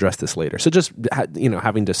I'll address this later. So just, you know,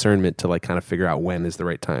 having discernment to like kind of figure out when is the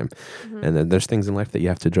right time. And then there's things in life that you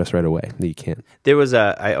have to address right away that you can't. There was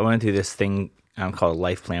I went through this thing called a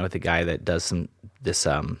life plan with a guy that does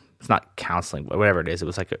it's not counseling, but whatever it is, it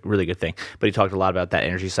was like a really good thing. But he talked a lot about that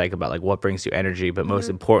energy cycle, about like what brings you energy, but most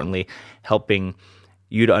importantly, helping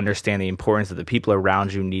you to understand the importance of the people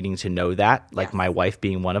around you needing to know that. Like my wife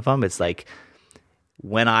being one of them. It's like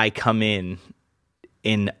when I come in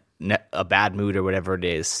a bad mood or whatever it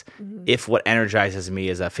is, if what energizes me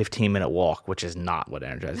is a 15-minute walk, which is not what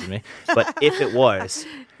energizes me, but if it was,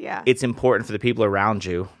 it's important for the people around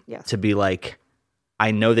you to be like,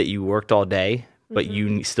 I know that you worked all day, but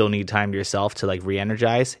you still need time to yourself to like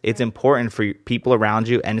re-energize. It's important for people around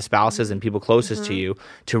you and spouses and people closest to you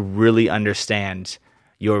to really understand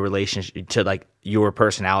your relationship, to like your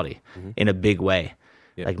personality in a big way.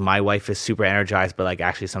 Yeah. Like my wife is super energized, but like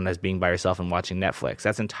actually sometimes being by herself and watching Netflix.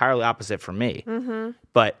 That's entirely opposite for me.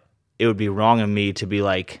 But it would be wrong of me to be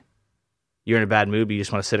like, you're in a bad mood, but you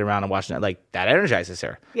just want to sit around and watch it. Like that energizes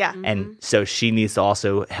her. Yeah. And so she needs to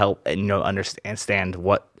also help and, you know, understand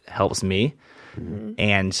what helps me.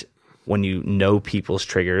 And when you know people's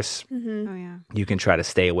triggers, you can try to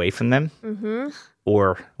stay away from them.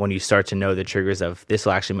 Or when you start to know the triggers of this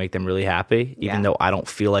will actually make them really happy, even though I don't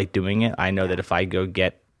feel like doing it, I know that if I go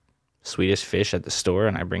get Swedish fish at the store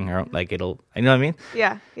and I bring her, like it'll, you know what I mean?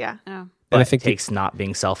 Yeah, yeah. Oh. But I think it takes not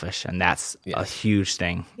being selfish, and that's a huge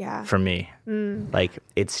thing for me. Like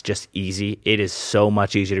it's just easy. It is so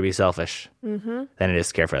much easier to be selfish than it is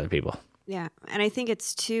to care for other people. Yeah, and I think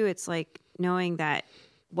it's like knowing that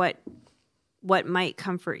what might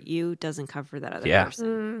comfort you doesn't comfort that other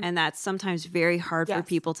person. And that's sometimes very hard for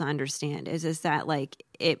people to understand is that like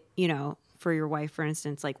it, you know, for your wife, for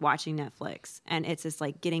instance, like watching Netflix, and it's just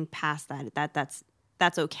like getting past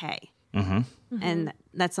that's okay. And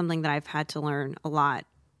that's something that I've had to learn a lot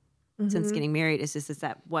since getting married is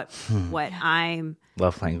that what I'm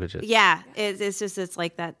love languages. Yeah. It's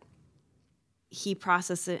like that.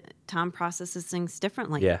 Tom processes things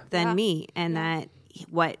differently than me, and that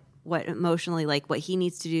what emotionally, like what he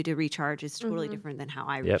needs to do to recharge is totally different than how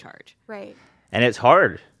I recharge. Right. And it's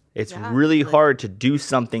hard. It's really hard to do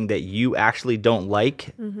something that you actually don't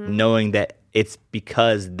like, knowing that it's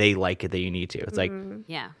because they like it that you need to. It's like,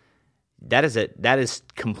 that is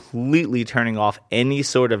completely turning off any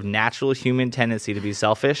sort of natural human tendency to be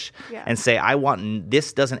selfish and say,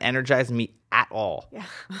 this doesn't energize me at all. Yeah.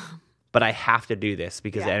 But I have to do this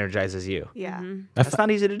because it energizes you. Yeah. That's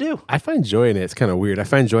not easy to do. I find joy in it. It's kind of weird. I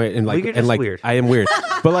find joy in like, you're just weird. I am weird.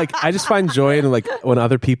 But like, I just find joy in like when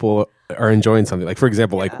other people are enjoying something. Like for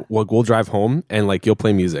example, like we'll drive home and like you'll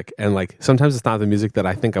play music, and like sometimes it's not the music that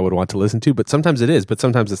I think I would want to listen to, but sometimes it is, but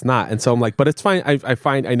sometimes it's not. And so I'm like, but it's fine.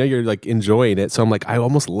 I know you're like enjoying it. So I'm like, I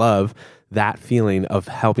almost love that feeling of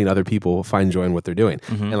helping other people find joy in what they're doing.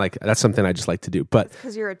 And like, that's something I just like to do. But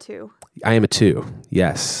because you're a 2. I am a 2.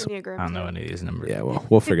 Yes. I don't know any of these numbers. Yeah, well,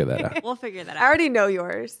 we'll figure that out. We'll figure that out. I already know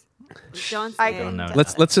yours. Don't I don't know.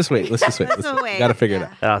 Let's just wait. Let's got to figure it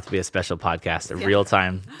out. That'll have to be a special podcast, a real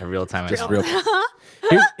time. Just real.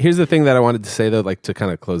 Here's the thing that I wanted to say though, like to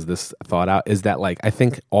kind of close this thought out, is that like I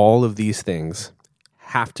think all of these things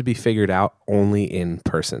have to be figured out only in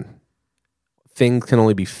person. Things can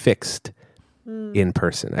only be fixed in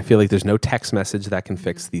person. I feel like there's no text message that can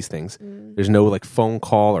fix these things. There's no like phone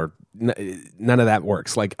call or none of that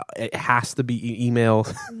works. Like it has to be email.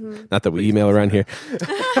 Not that we email around here.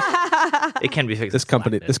 It can be fixed. This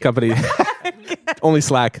company, only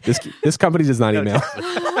Slack. This company does not email.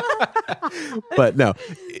 But no,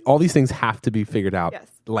 all these things have to be figured out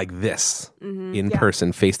like this in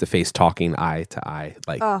person, face to face, talking eye to eye.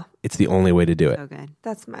 Like it's the only way to do it. So good.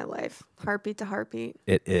 That's my life. Heartbeat to heartbeat.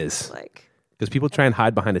 It is. Like. Because people try and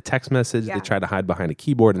hide behind a text message, they try to hide behind a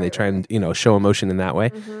keyboard, and they try and show emotion in that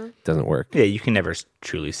way. It doesn't work. Yeah, you can never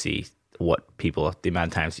truly see what people. The amount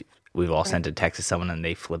of times we've all sent a text to someone and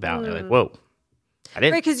they flip out. And they're like, "Whoa." I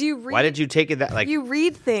didn't. Right, because you read. Why did you take it that like? You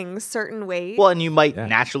read things certain ways. Well, and you might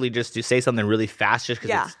naturally just say something really fast just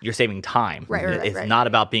because you're saving time. Right. It's not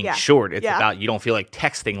about being short. It's about you don't feel like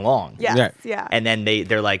texting long. Yeah. And then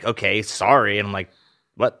they're like, okay, sorry, and I'm like,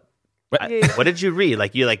 what? What did you read?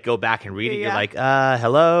 Like you go back and read it. You're like,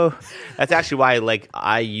 hello. That's actually why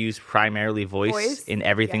I use primarily voice in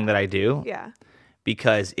everything that I do. Yeah.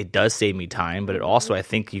 Because it does save me time, but it also I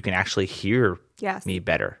think you can actually hear me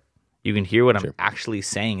better. You can hear what I'm actually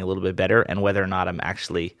saying a little bit better, and whether or not I'm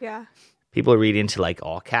actually. Yeah. People read into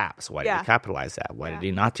all caps. Why did he capitalize that? Why did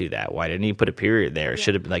he not do that? Why didn't he put a period there? It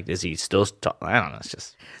should have been is he still I don't know. It's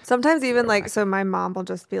just sometimes even so my mom will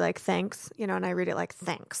just be like, thanks, and I read it like,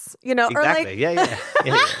 thanks, exactly. or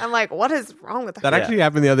yeah. I'm like, what is wrong with that? That actually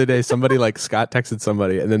happened the other day. Somebody Scott texted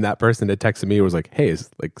somebody, and then that person that texted me was like, hey, is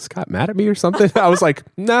Scott mad at me or something? I was like,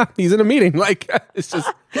 nah, he's in a meeting. It's just,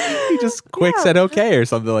 he just quick said okay or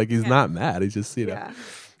something. He's not mad. He's just,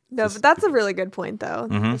 No, but that's a really good point, though.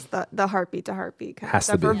 Just the heartbeat to heartbeat kind of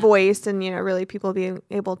stuff for be. voice, and really people being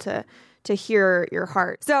able to hear your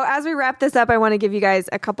heart. So as we wrap this up, I want to give you guys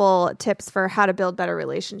a couple tips for how to build better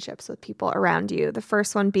relationships with people around you. The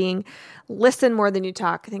first one being listen more than you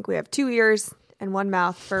talk. I think we have 2 ears and 1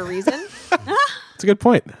 mouth for a reason. That's a good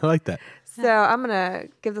point. I like that. So I'm going to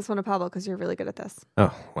give this one to Pablo because you're really good at this.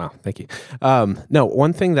 Oh, wow. Thank you. No,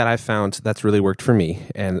 one thing that I found that's really worked for me,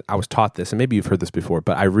 and I was taught this, and maybe you've heard this before,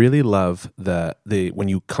 but I really love the when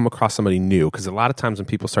you come across somebody new, because a lot of times when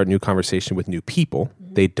people start a new conversation with new people,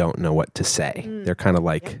 they don't know what to say. They're kind of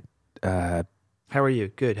like, how are you?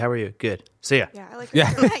 Good. How are you? Good. See ya. Yeah, I like your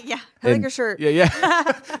shirt. I like your shirt. Yeah.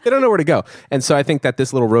 They don't know where to go. And so I think that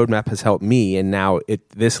this little roadmap has helped me. And now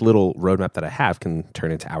this little roadmap that I have can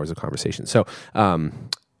turn into hours of conversation. So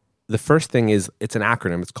the first thing is it's an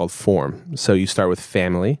acronym. It's called FORM. So you start with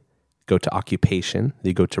family, go to occupation,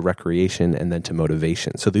 you go to recreation, and then to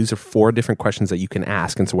motivation. So these are 4 different questions that you can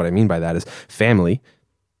ask. And so what I mean by that is family,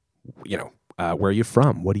 where are you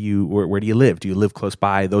from? Where do you live? Do you live close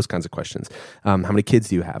by? Those kinds of questions. How many kids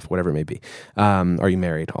do you have? Whatever it may be. Are you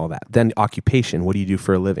married? All that. Then occupation. What do you do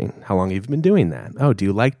for a living? How long have you been doing that? Oh, do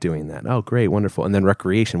you like doing that? Oh, great. Wonderful. And then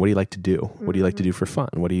recreation. What do you like to do? What do you like to do for fun?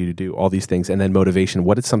 What do you do? All these things. And then motivation.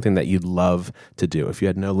 What is something that you'd love to do? If you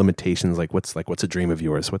had no limitations, what's a dream of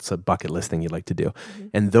yours? What's a bucket list thing you'd like to do?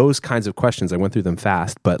 And those kinds of questions, I went through them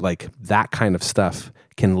fast, but that kind of stuff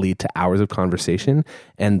can lead to hours of conversation.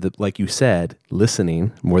 And like you said,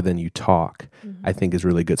 listening more than you talk, I think is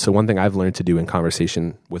really good. So one thing I've learned to do in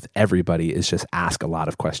conversation with everybody is just ask a lot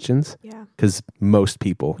of questions. Yeah. Because most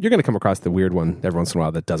people, you're going to come across the weird one every once in a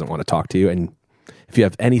while that doesn't want to talk to you. And if you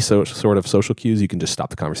have any sort of social cues, you can just stop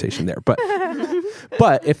the conversation there. But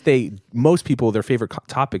but most people, their favorite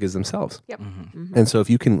topic is themselves. Yep. And so if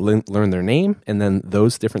you can learn their name and then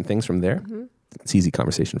those different things from there, it's easy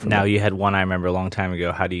conversation for me. Now, you had one I remember a long time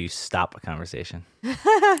ago. How do you stop a conversation?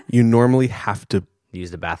 You normally have to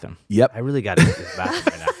use the bathroom. Yep. I really got to use the bathroom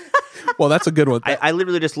right now. Well, that's a good one. I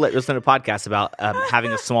literally just listen to podcasts about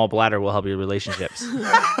having a small bladder will help your relationships.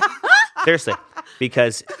 Seriously.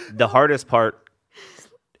 Because the hardest part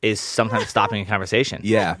is sometimes stopping a conversation.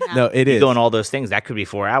 Yeah. No, it is. Doing all those things. That could be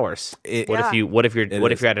 4 hours. What if you're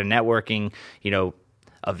at a networking,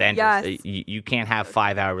 event? Yes. You can't have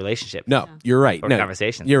 5-hour relationships. No, you're right. Or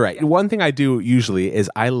conversations. You're right. One thing I do usually is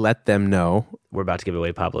I let them know. We're about to give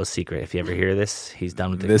away Pablo's secret. If you ever hear this, he's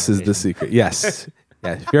done with it. This is the secret. Yes.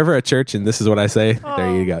 Yeah, if you're ever at church and this is what I say,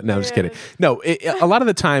 there you go. No, I'm just kidding. No, a lot of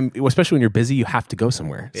the time, especially when you're busy, you have to go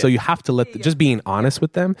somewhere. Yeah. So you have to just being honest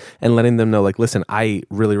with them and letting them know, listen, I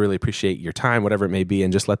really, really appreciate your time, whatever it may be,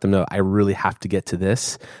 and just let them know I really have to get to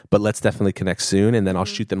this, but let's definitely connect soon. And then I'll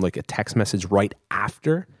shoot them a text message right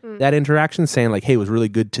after that interaction saying hey, it was really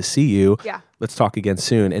good to see you. Yeah. Let's talk again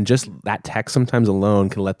soon. And just that text sometimes alone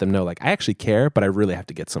can let them know, I actually care, but I really have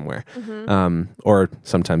to get somewhere. Or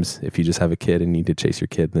sometimes if you just have a kid and need to chase your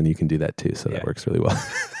kid, then you can do that too. So that works really well.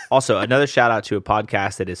 Also, another shout out to a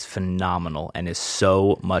podcast that is phenomenal and is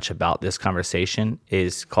so much about this conversation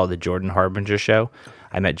is called The Jordan Harbinger Show.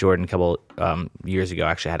 I met Jordan a couple years ago.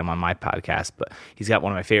 Actually, I had him on my podcast, but he's got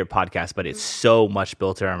one of my favorite podcasts, but it's so much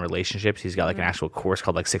built around relationships. He's got an actual course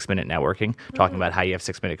called 6 Minute Networking, talking about how you have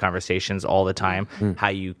 6 minute conversations all the time, how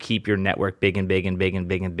you keep your network big and big and big and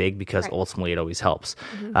big and big, because ultimately it always helps.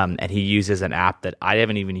 And he uses an app that I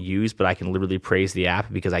haven't even used, but I can literally praise the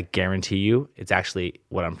app because I guarantee you it's actually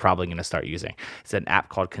what I'm probably going to start using. It's an app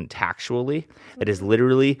called Contactually that is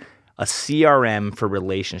literally a CRM for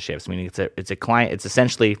relationships, meaning it's a client. It's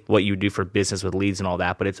essentially what you do for business with leads and all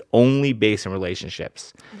that, but it's only based on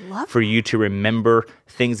relationships. For you to remember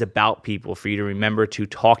things about people, for you to remember to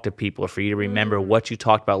talk to people, for you to remember what you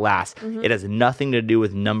talked about last. It has nothing to do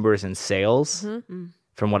with numbers and sales,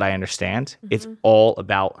 from what I understand. It's all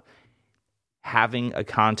about having a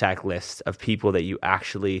contact list of people that you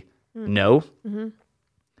actually know,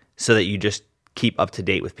 so that you just keep up to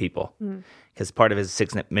date with people. Because part of his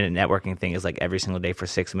 6-minute networking thing is like every single day for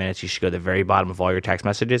 6 minutes, you should go to the very bottom of all your text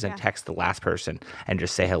messages and text the last person and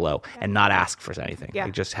just say hello and not ask for anything.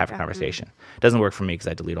 Like just have a conversation. It doesn't work for me because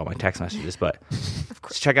I delete all my text messages, but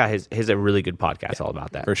just check out his a really good podcast all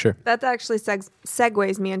about that. For sure. That actually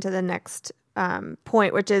segues me into the next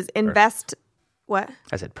point, which is invest. What?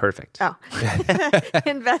 I said perfect. Oh,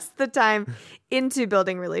 invest the time into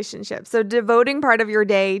building relationships. So devoting part of your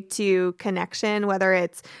day to connection, whether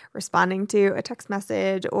it's responding to a text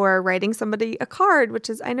message or writing somebody a card, which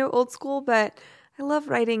is, I know, old school, but I love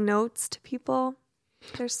writing notes to people.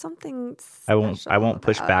 There's something I won't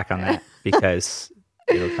push back on that because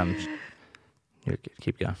it'll come.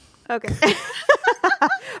 Keep going. Okay.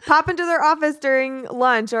 Pop into their office during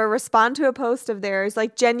lunch or respond to a post of theirs,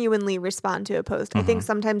 like genuinely respond to a post. I think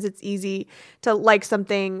sometimes it's easy to like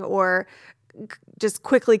something or just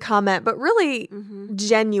quickly comment, but really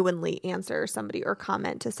genuinely answer somebody or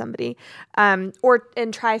comment to somebody, and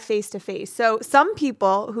try face to face. So some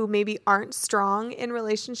people who maybe aren't strong in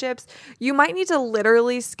relationships, you might need to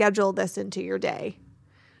literally schedule this into your day.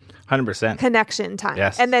 100%. Connection time.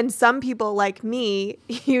 Yes. And then some people like me,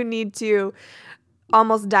 you need to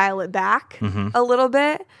almost dial it back a little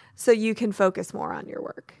bit so you can focus more on your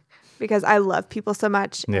work. Because I love people so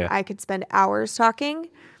much. And I could spend hours talking,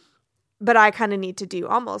 but I kind of need to do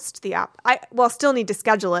almost the still need to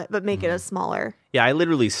schedule it, but make it a smaller. Yeah, I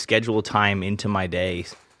literally schedule time into my day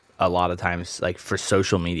a lot of times, like for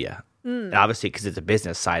social media. And obviously, because it's a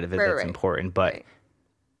business side of it, that's important. But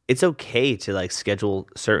it's okay to like schedule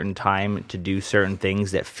certain time to do certain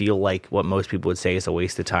things that feel like what most people would say is a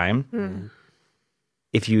waste of time.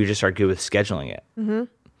 If you just are good with scheduling it.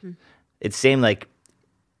 It's same like,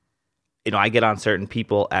 I get on certain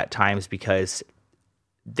people at times because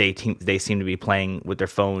they seem to be playing with their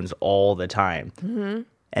phones all the time.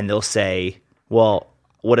 And they'll say, well,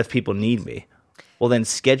 what if people need me? Well, then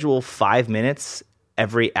schedule 5 minutes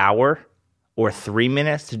every hour or 3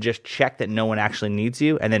 minutes to just check that no one actually needs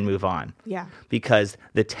you and then move on. Yeah. Because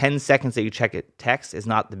the 10 seconds that you check a text is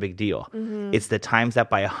not the big deal. It's the times that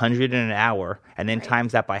by 100 in an hour and then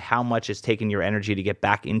times that by how much it's taken your energy to get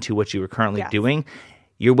back into what you were currently doing.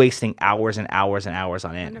 You're wasting hours and hours and hours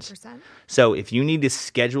on end. 100%. So if you need to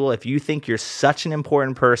schedule, if you think you're such an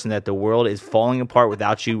important person that the world is falling apart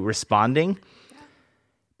without you responding,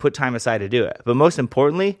 put time aside to do it. But most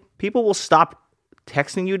importantly, people will stop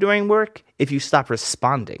texting you during work if you stop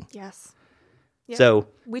responding. Yes. Yeah. So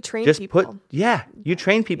we train just people. You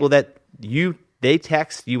train people that they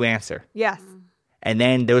text, you answer. Yes. And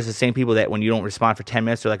then those are the same people that when you don't respond for 10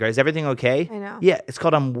 minutes, they're like, is everything okay? I know. Yeah, it's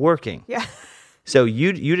called I'm working. Yeah. So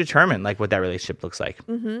you determine like what that relationship looks like.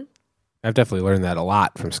 I've definitely learned that a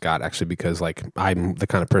lot from Scott, actually, because like I'm the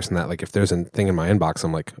kind of person that like if there's a thing in my inbox,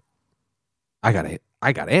 I'm like, I gotta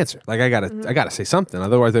answer. Like I gotta say something.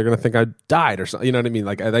 Otherwise, they're gonna think I died or something. You know what I mean?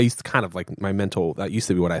 Like that used to kind of like my mental. That used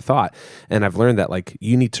to be what I thought. And I've learned that like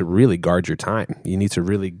you need to really guard your time. You need to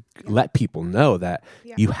really let people know that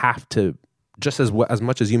you have to. Just as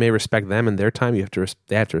much as you may respect them and their time, they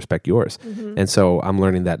have to respect yours. And so I'm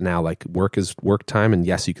learning that now. Like work is work time, and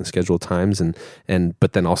yes, you can schedule times,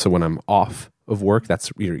 but then also when I'm off of work,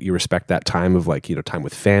 that's you respect that time of like time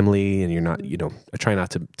with family, and you're not I try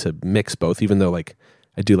not to mix both. Even though like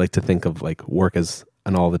I do like to think of like work as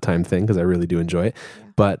an all the time thing because I really do enjoy it,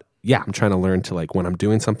 but. Yeah, I'm trying to learn to like when I'm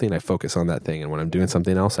doing something, I focus on that thing, and when I'm doing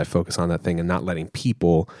something else, I focus on that thing, and not letting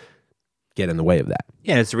people get in the way of that.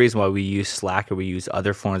 Yeah, it's the reason why we use Slack or we use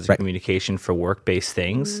other forms of communication for work-based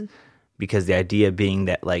things, because the idea being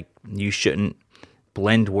that like you shouldn't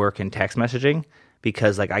blend work and text messaging,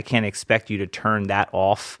 because like I can't expect you to turn that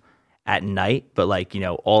off at night, but like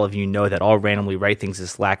all of you know that I'll randomly write things in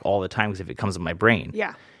Slack all the time because if it comes in my brain.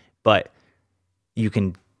 Yeah. But you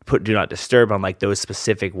can put do not disturb on like those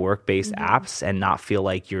specific work-based apps and not feel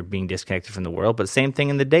like you're being disconnected from the world. But same thing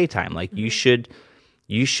in the daytime. Like you should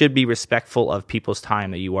be respectful of people's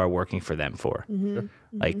time that you are working for them for.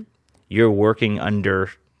 Like you're working under,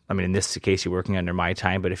 in this case, you're working under my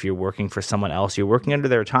time, but if you're working for someone else, you're working under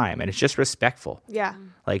their time, and it's just respectful. Yeah.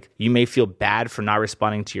 Like you may feel bad for not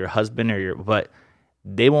responding to your husband but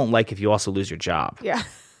they won't like if you also lose your job. Yeah.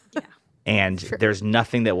 And there's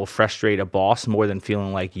nothing that will frustrate a boss more than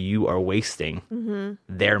feeling like you are wasting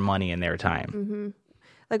their money and their time.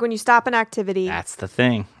 Like when you stop an activity That's the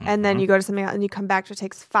thing. and then you go to something else and you come back, it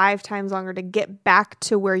takes 5 times longer to get back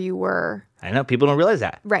to where you were. I know people don't realize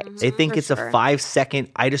that. Right. They think For it's sure. a 5-second,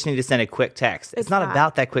 I just need to send a quick text. It's not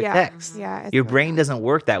about that quick Yeah. text. Yeah, it's Your not. brain doesn't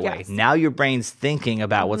work that way. Yes. Now your brain's thinking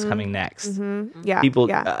about what's coming next. Yeah. People,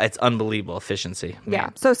 yeah. it's unbelievable efficiency. Yeah.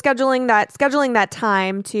 Man. So scheduling that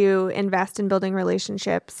time to invest in building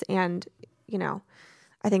relationships, and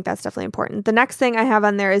I think that's definitely important. The next thing I have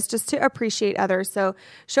on there is just to appreciate others. So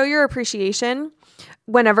show your appreciation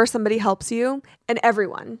whenever somebody helps you, and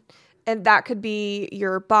everyone. And that could be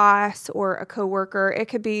your boss or a coworker. It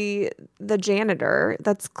could be the janitor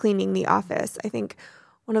that's cleaning the office. I think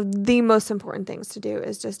one of the most important things to do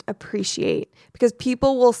is just appreciate, because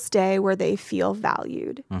people will stay where they feel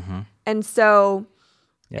valued. And so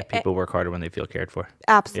Yeah, people work harder when they feel cared for.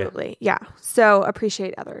 absolutely. Yeah. So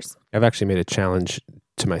appreciate others. I've actually made a challenge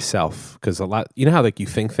to myself because a lot, you know how like you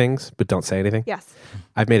think things but don't say anything? Yes.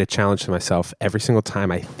 I've made a challenge to myself every single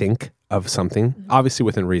time I think of something, obviously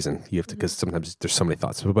within reason. You have to, because sometimes there's so many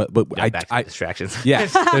thoughts, but Back to the distractions. yeah,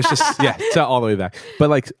 there's just, it's all the way back. But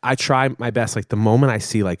like, I try my best, like the moment I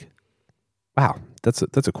see like, wow, that's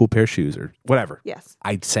a cool pair of shoes or whatever. Yes.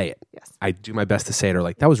 I'd say it. Yes. I do my best to say it, or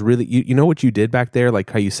like, that was really, you know what you did back there? Like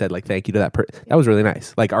how you said, like, thank you to that person. That was really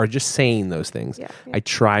nice. Like, or just saying those things. Yeah. I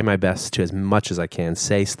try my best to, as much as I can,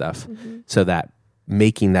 say stuff so that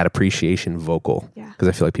making that appreciation vocal. Yeah. Because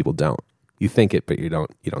I feel like people don't. You think it, but you don't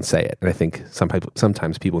say it. And I think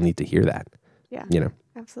sometimes people need to hear that. Yeah.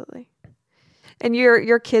 Absolutely. And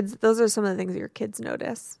your kids, those are some of the things that your kids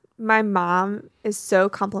notice. My mom is so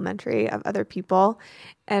complimentary of other people.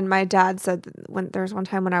 And my dad said when there was one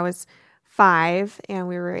time when I was 5 and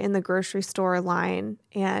we were in the grocery store line,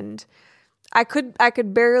 and I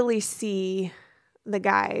could barely see the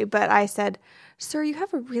guy, but I said, "Sir, you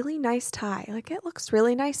have a really nice tie. Like, it looks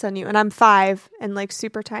really nice on you." And I'm 5 and like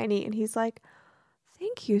super tiny. And he's like,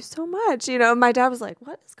 "Thank you so much." My dad was like,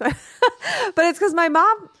 "What is going on?" But it's because my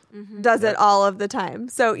mom does it all of the time.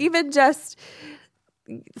 So even just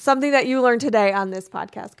something that you learned today on this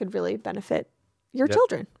podcast could really benefit your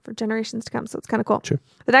children for generations to come. So it's kind of cool. Sure.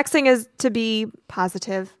 The next thing is to be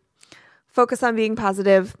positive. Focus on being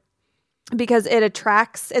positive, because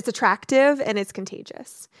it's attractive and it's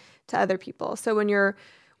contagious to other people. So when you're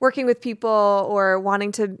working with people or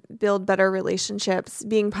wanting to build better relationships,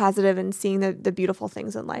 being positive and seeing the beautiful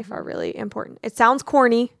things in life are really important. It sounds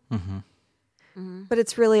corny, but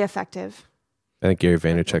it's really effective. I think Gary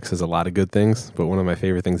Vaynerchuk says a lot of good things, but one of my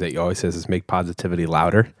favorite things that he always says is make positivity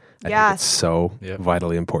louder. I think it's so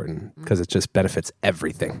vitally important because it just benefits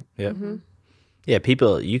everything. Yeah. Yeah,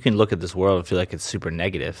 people, you can look at this world and feel like it's super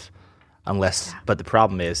negative, but the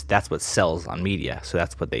problem is that's what sells on media. So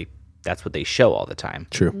that's what they show all the time.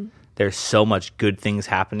 True. There's so much good things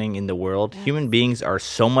happening in the world. Yes. Human beings are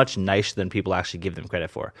so much nicer than people actually give them credit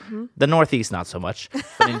for. The Northeast, not so much,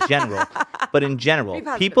 but in general,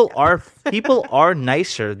 people are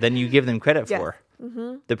nicer than you give them credit for.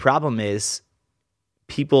 The problem is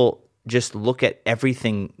people just look at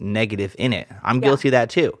everything negative in it. I'm guilty of that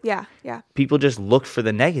too. Yeah. People just look for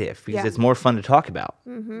the negative because it's more fun to talk about.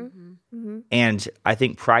 And I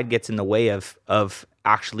think pride gets in the way of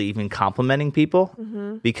actually even complimenting people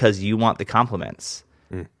because you want the compliments.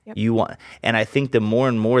 You want, and I think the more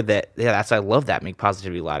and more I love that, make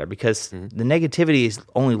positivity louder, because the negativity is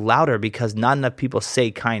only louder because not enough people say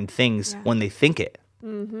kind things when they think it.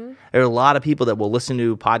 There are a lot of people that will listen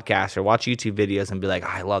to podcasts or watch YouTube videos and be like,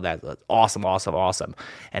 I love that. That's awesome, awesome, awesome.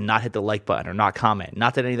 And not hit the like button or not comment.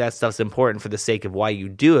 Not that any of that stuff's important for the sake of why you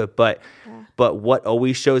do it, but what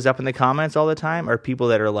always shows up in the comments all the time are people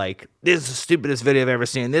that are like, this is the stupidest video I've ever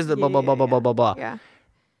seen. This is the blah, blah, blah, blah, blah, blah, blah. Yeah.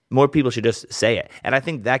 More people should just say it. And I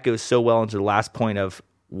think that goes so well into the last point of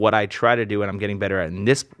what I try to do, and I'm getting better at in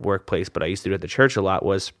this workplace, but I used to do it at the church a lot,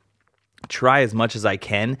 was try as much as I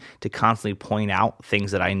can to constantly point out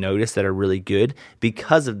things that I notice that are really good,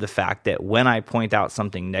 because of the fact that when I point out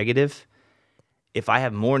something negative, if I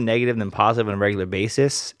have more negative than positive on a regular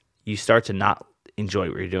basis, you start to not enjoy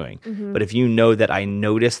what you're doing. But if you know that I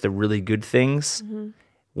notice the really good things,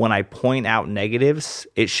 when I point out negatives,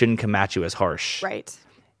 it shouldn't come at you as harsh. Right.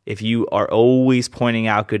 If you are always pointing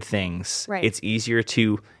out good things, Right. it's easier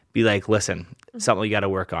to be like, listen, something you got to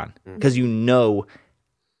work on. Because you know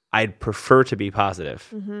I'd prefer to be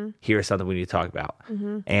positive. Here's something we need to talk about.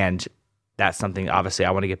 And that's something obviously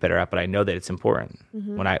I want to get better at, but I know that it's important.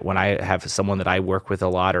 When I have someone that I work with a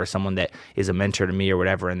lot, or someone that is a mentor to me or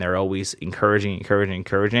whatever, and they're always encouraging,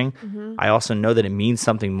 I also know that it means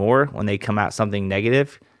something more when they come out something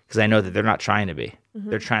negative, because I know that they're not trying to be.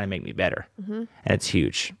 They're trying to make me better. And it's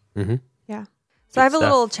huge. Yeah. So I have a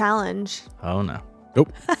little challenge. Oh, no.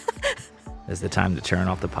 Nope. Is the time to turn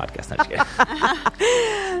off the podcast. No, just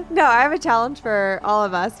kidding. No, I have a challenge for all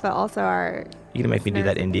of us, but also our You gonna make me do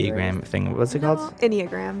that Enneagram thing. What's it called?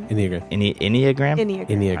 Enneagram. Enneagram. Enneagram? Enneagram.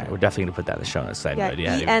 Enneagram. All right, we're definitely gonna put that in the show notes. I have no Yeah, idea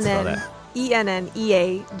how to even spell that.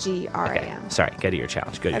 ENNEAGRAM. Okay. Sorry, go to your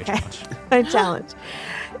challenge. Go to your challenge. My challenge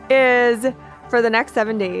is for the next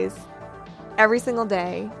 7 days, every single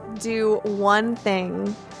day, do one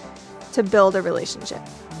thing to build a relationship.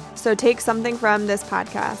 So take something from this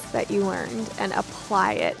podcast that you learned and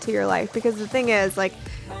apply it to your life. Because the thing is, like,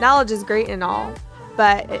 knowledge is great and all,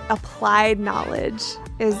 but applied knowledge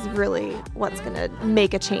is really what's going to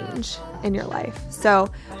make a change in your life. So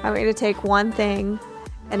I want you to take one thing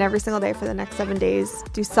and every single day for the next 7 days,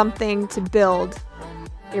 do something to build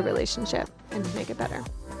a relationship and to make it better.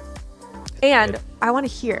 And I want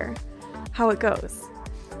to hear how it goes.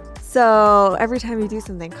 So every time you do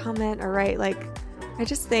something, comment or write, like, I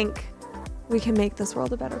just think we can make this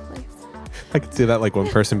world a better place. I could see that, like one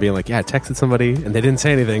person being like, yeah, I texted somebody and they didn't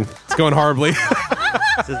say anything. It's going horribly.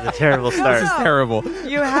 This is a terrible start. This is terrible.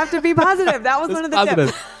 You have to be positive. That was one of the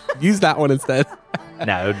tips. Use that one instead.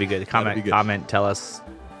 No, it would be good. That'd be good. Comment, tell us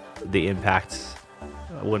the impact.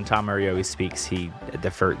 When Tom Murray always speaks,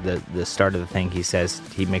 the start of the thing, he says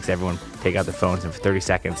he makes everyone take out their phones and for 30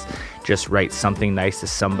 seconds just write something nice to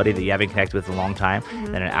somebody that you haven't connected with in a long time.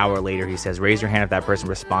 Then an hour later, he says, raise your hand if that person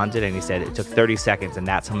responded. And he said it took 30 seconds, and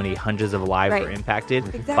that's how many hundreds of lives were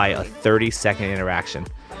impacted by a 30-second interaction.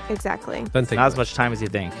 Exactly. Not as much time as you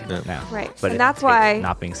think. No. Right. But And that's why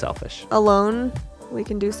not being selfish. alone we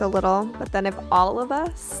can do so little, but then if all of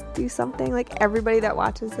us do something, like everybody that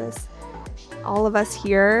watches this, all of us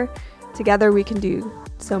here together, we can do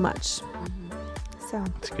so much. So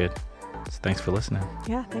It's good. So thanks for listening.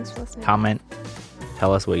 yeah, thanks for listening. Comment.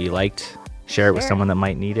 Tell us what you liked. Share it with someone that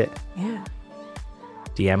might need it. Yeah,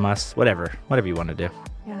 DM us. Whatever you want to do.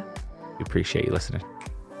 yeah. We appreciate you listening.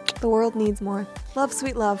 The world needs more love,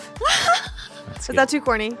 sweet love. That's Is good. that too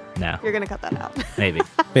corny? No. You're gonna cut that out. Maybe.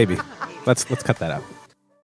 Maybe. Let's cut that out.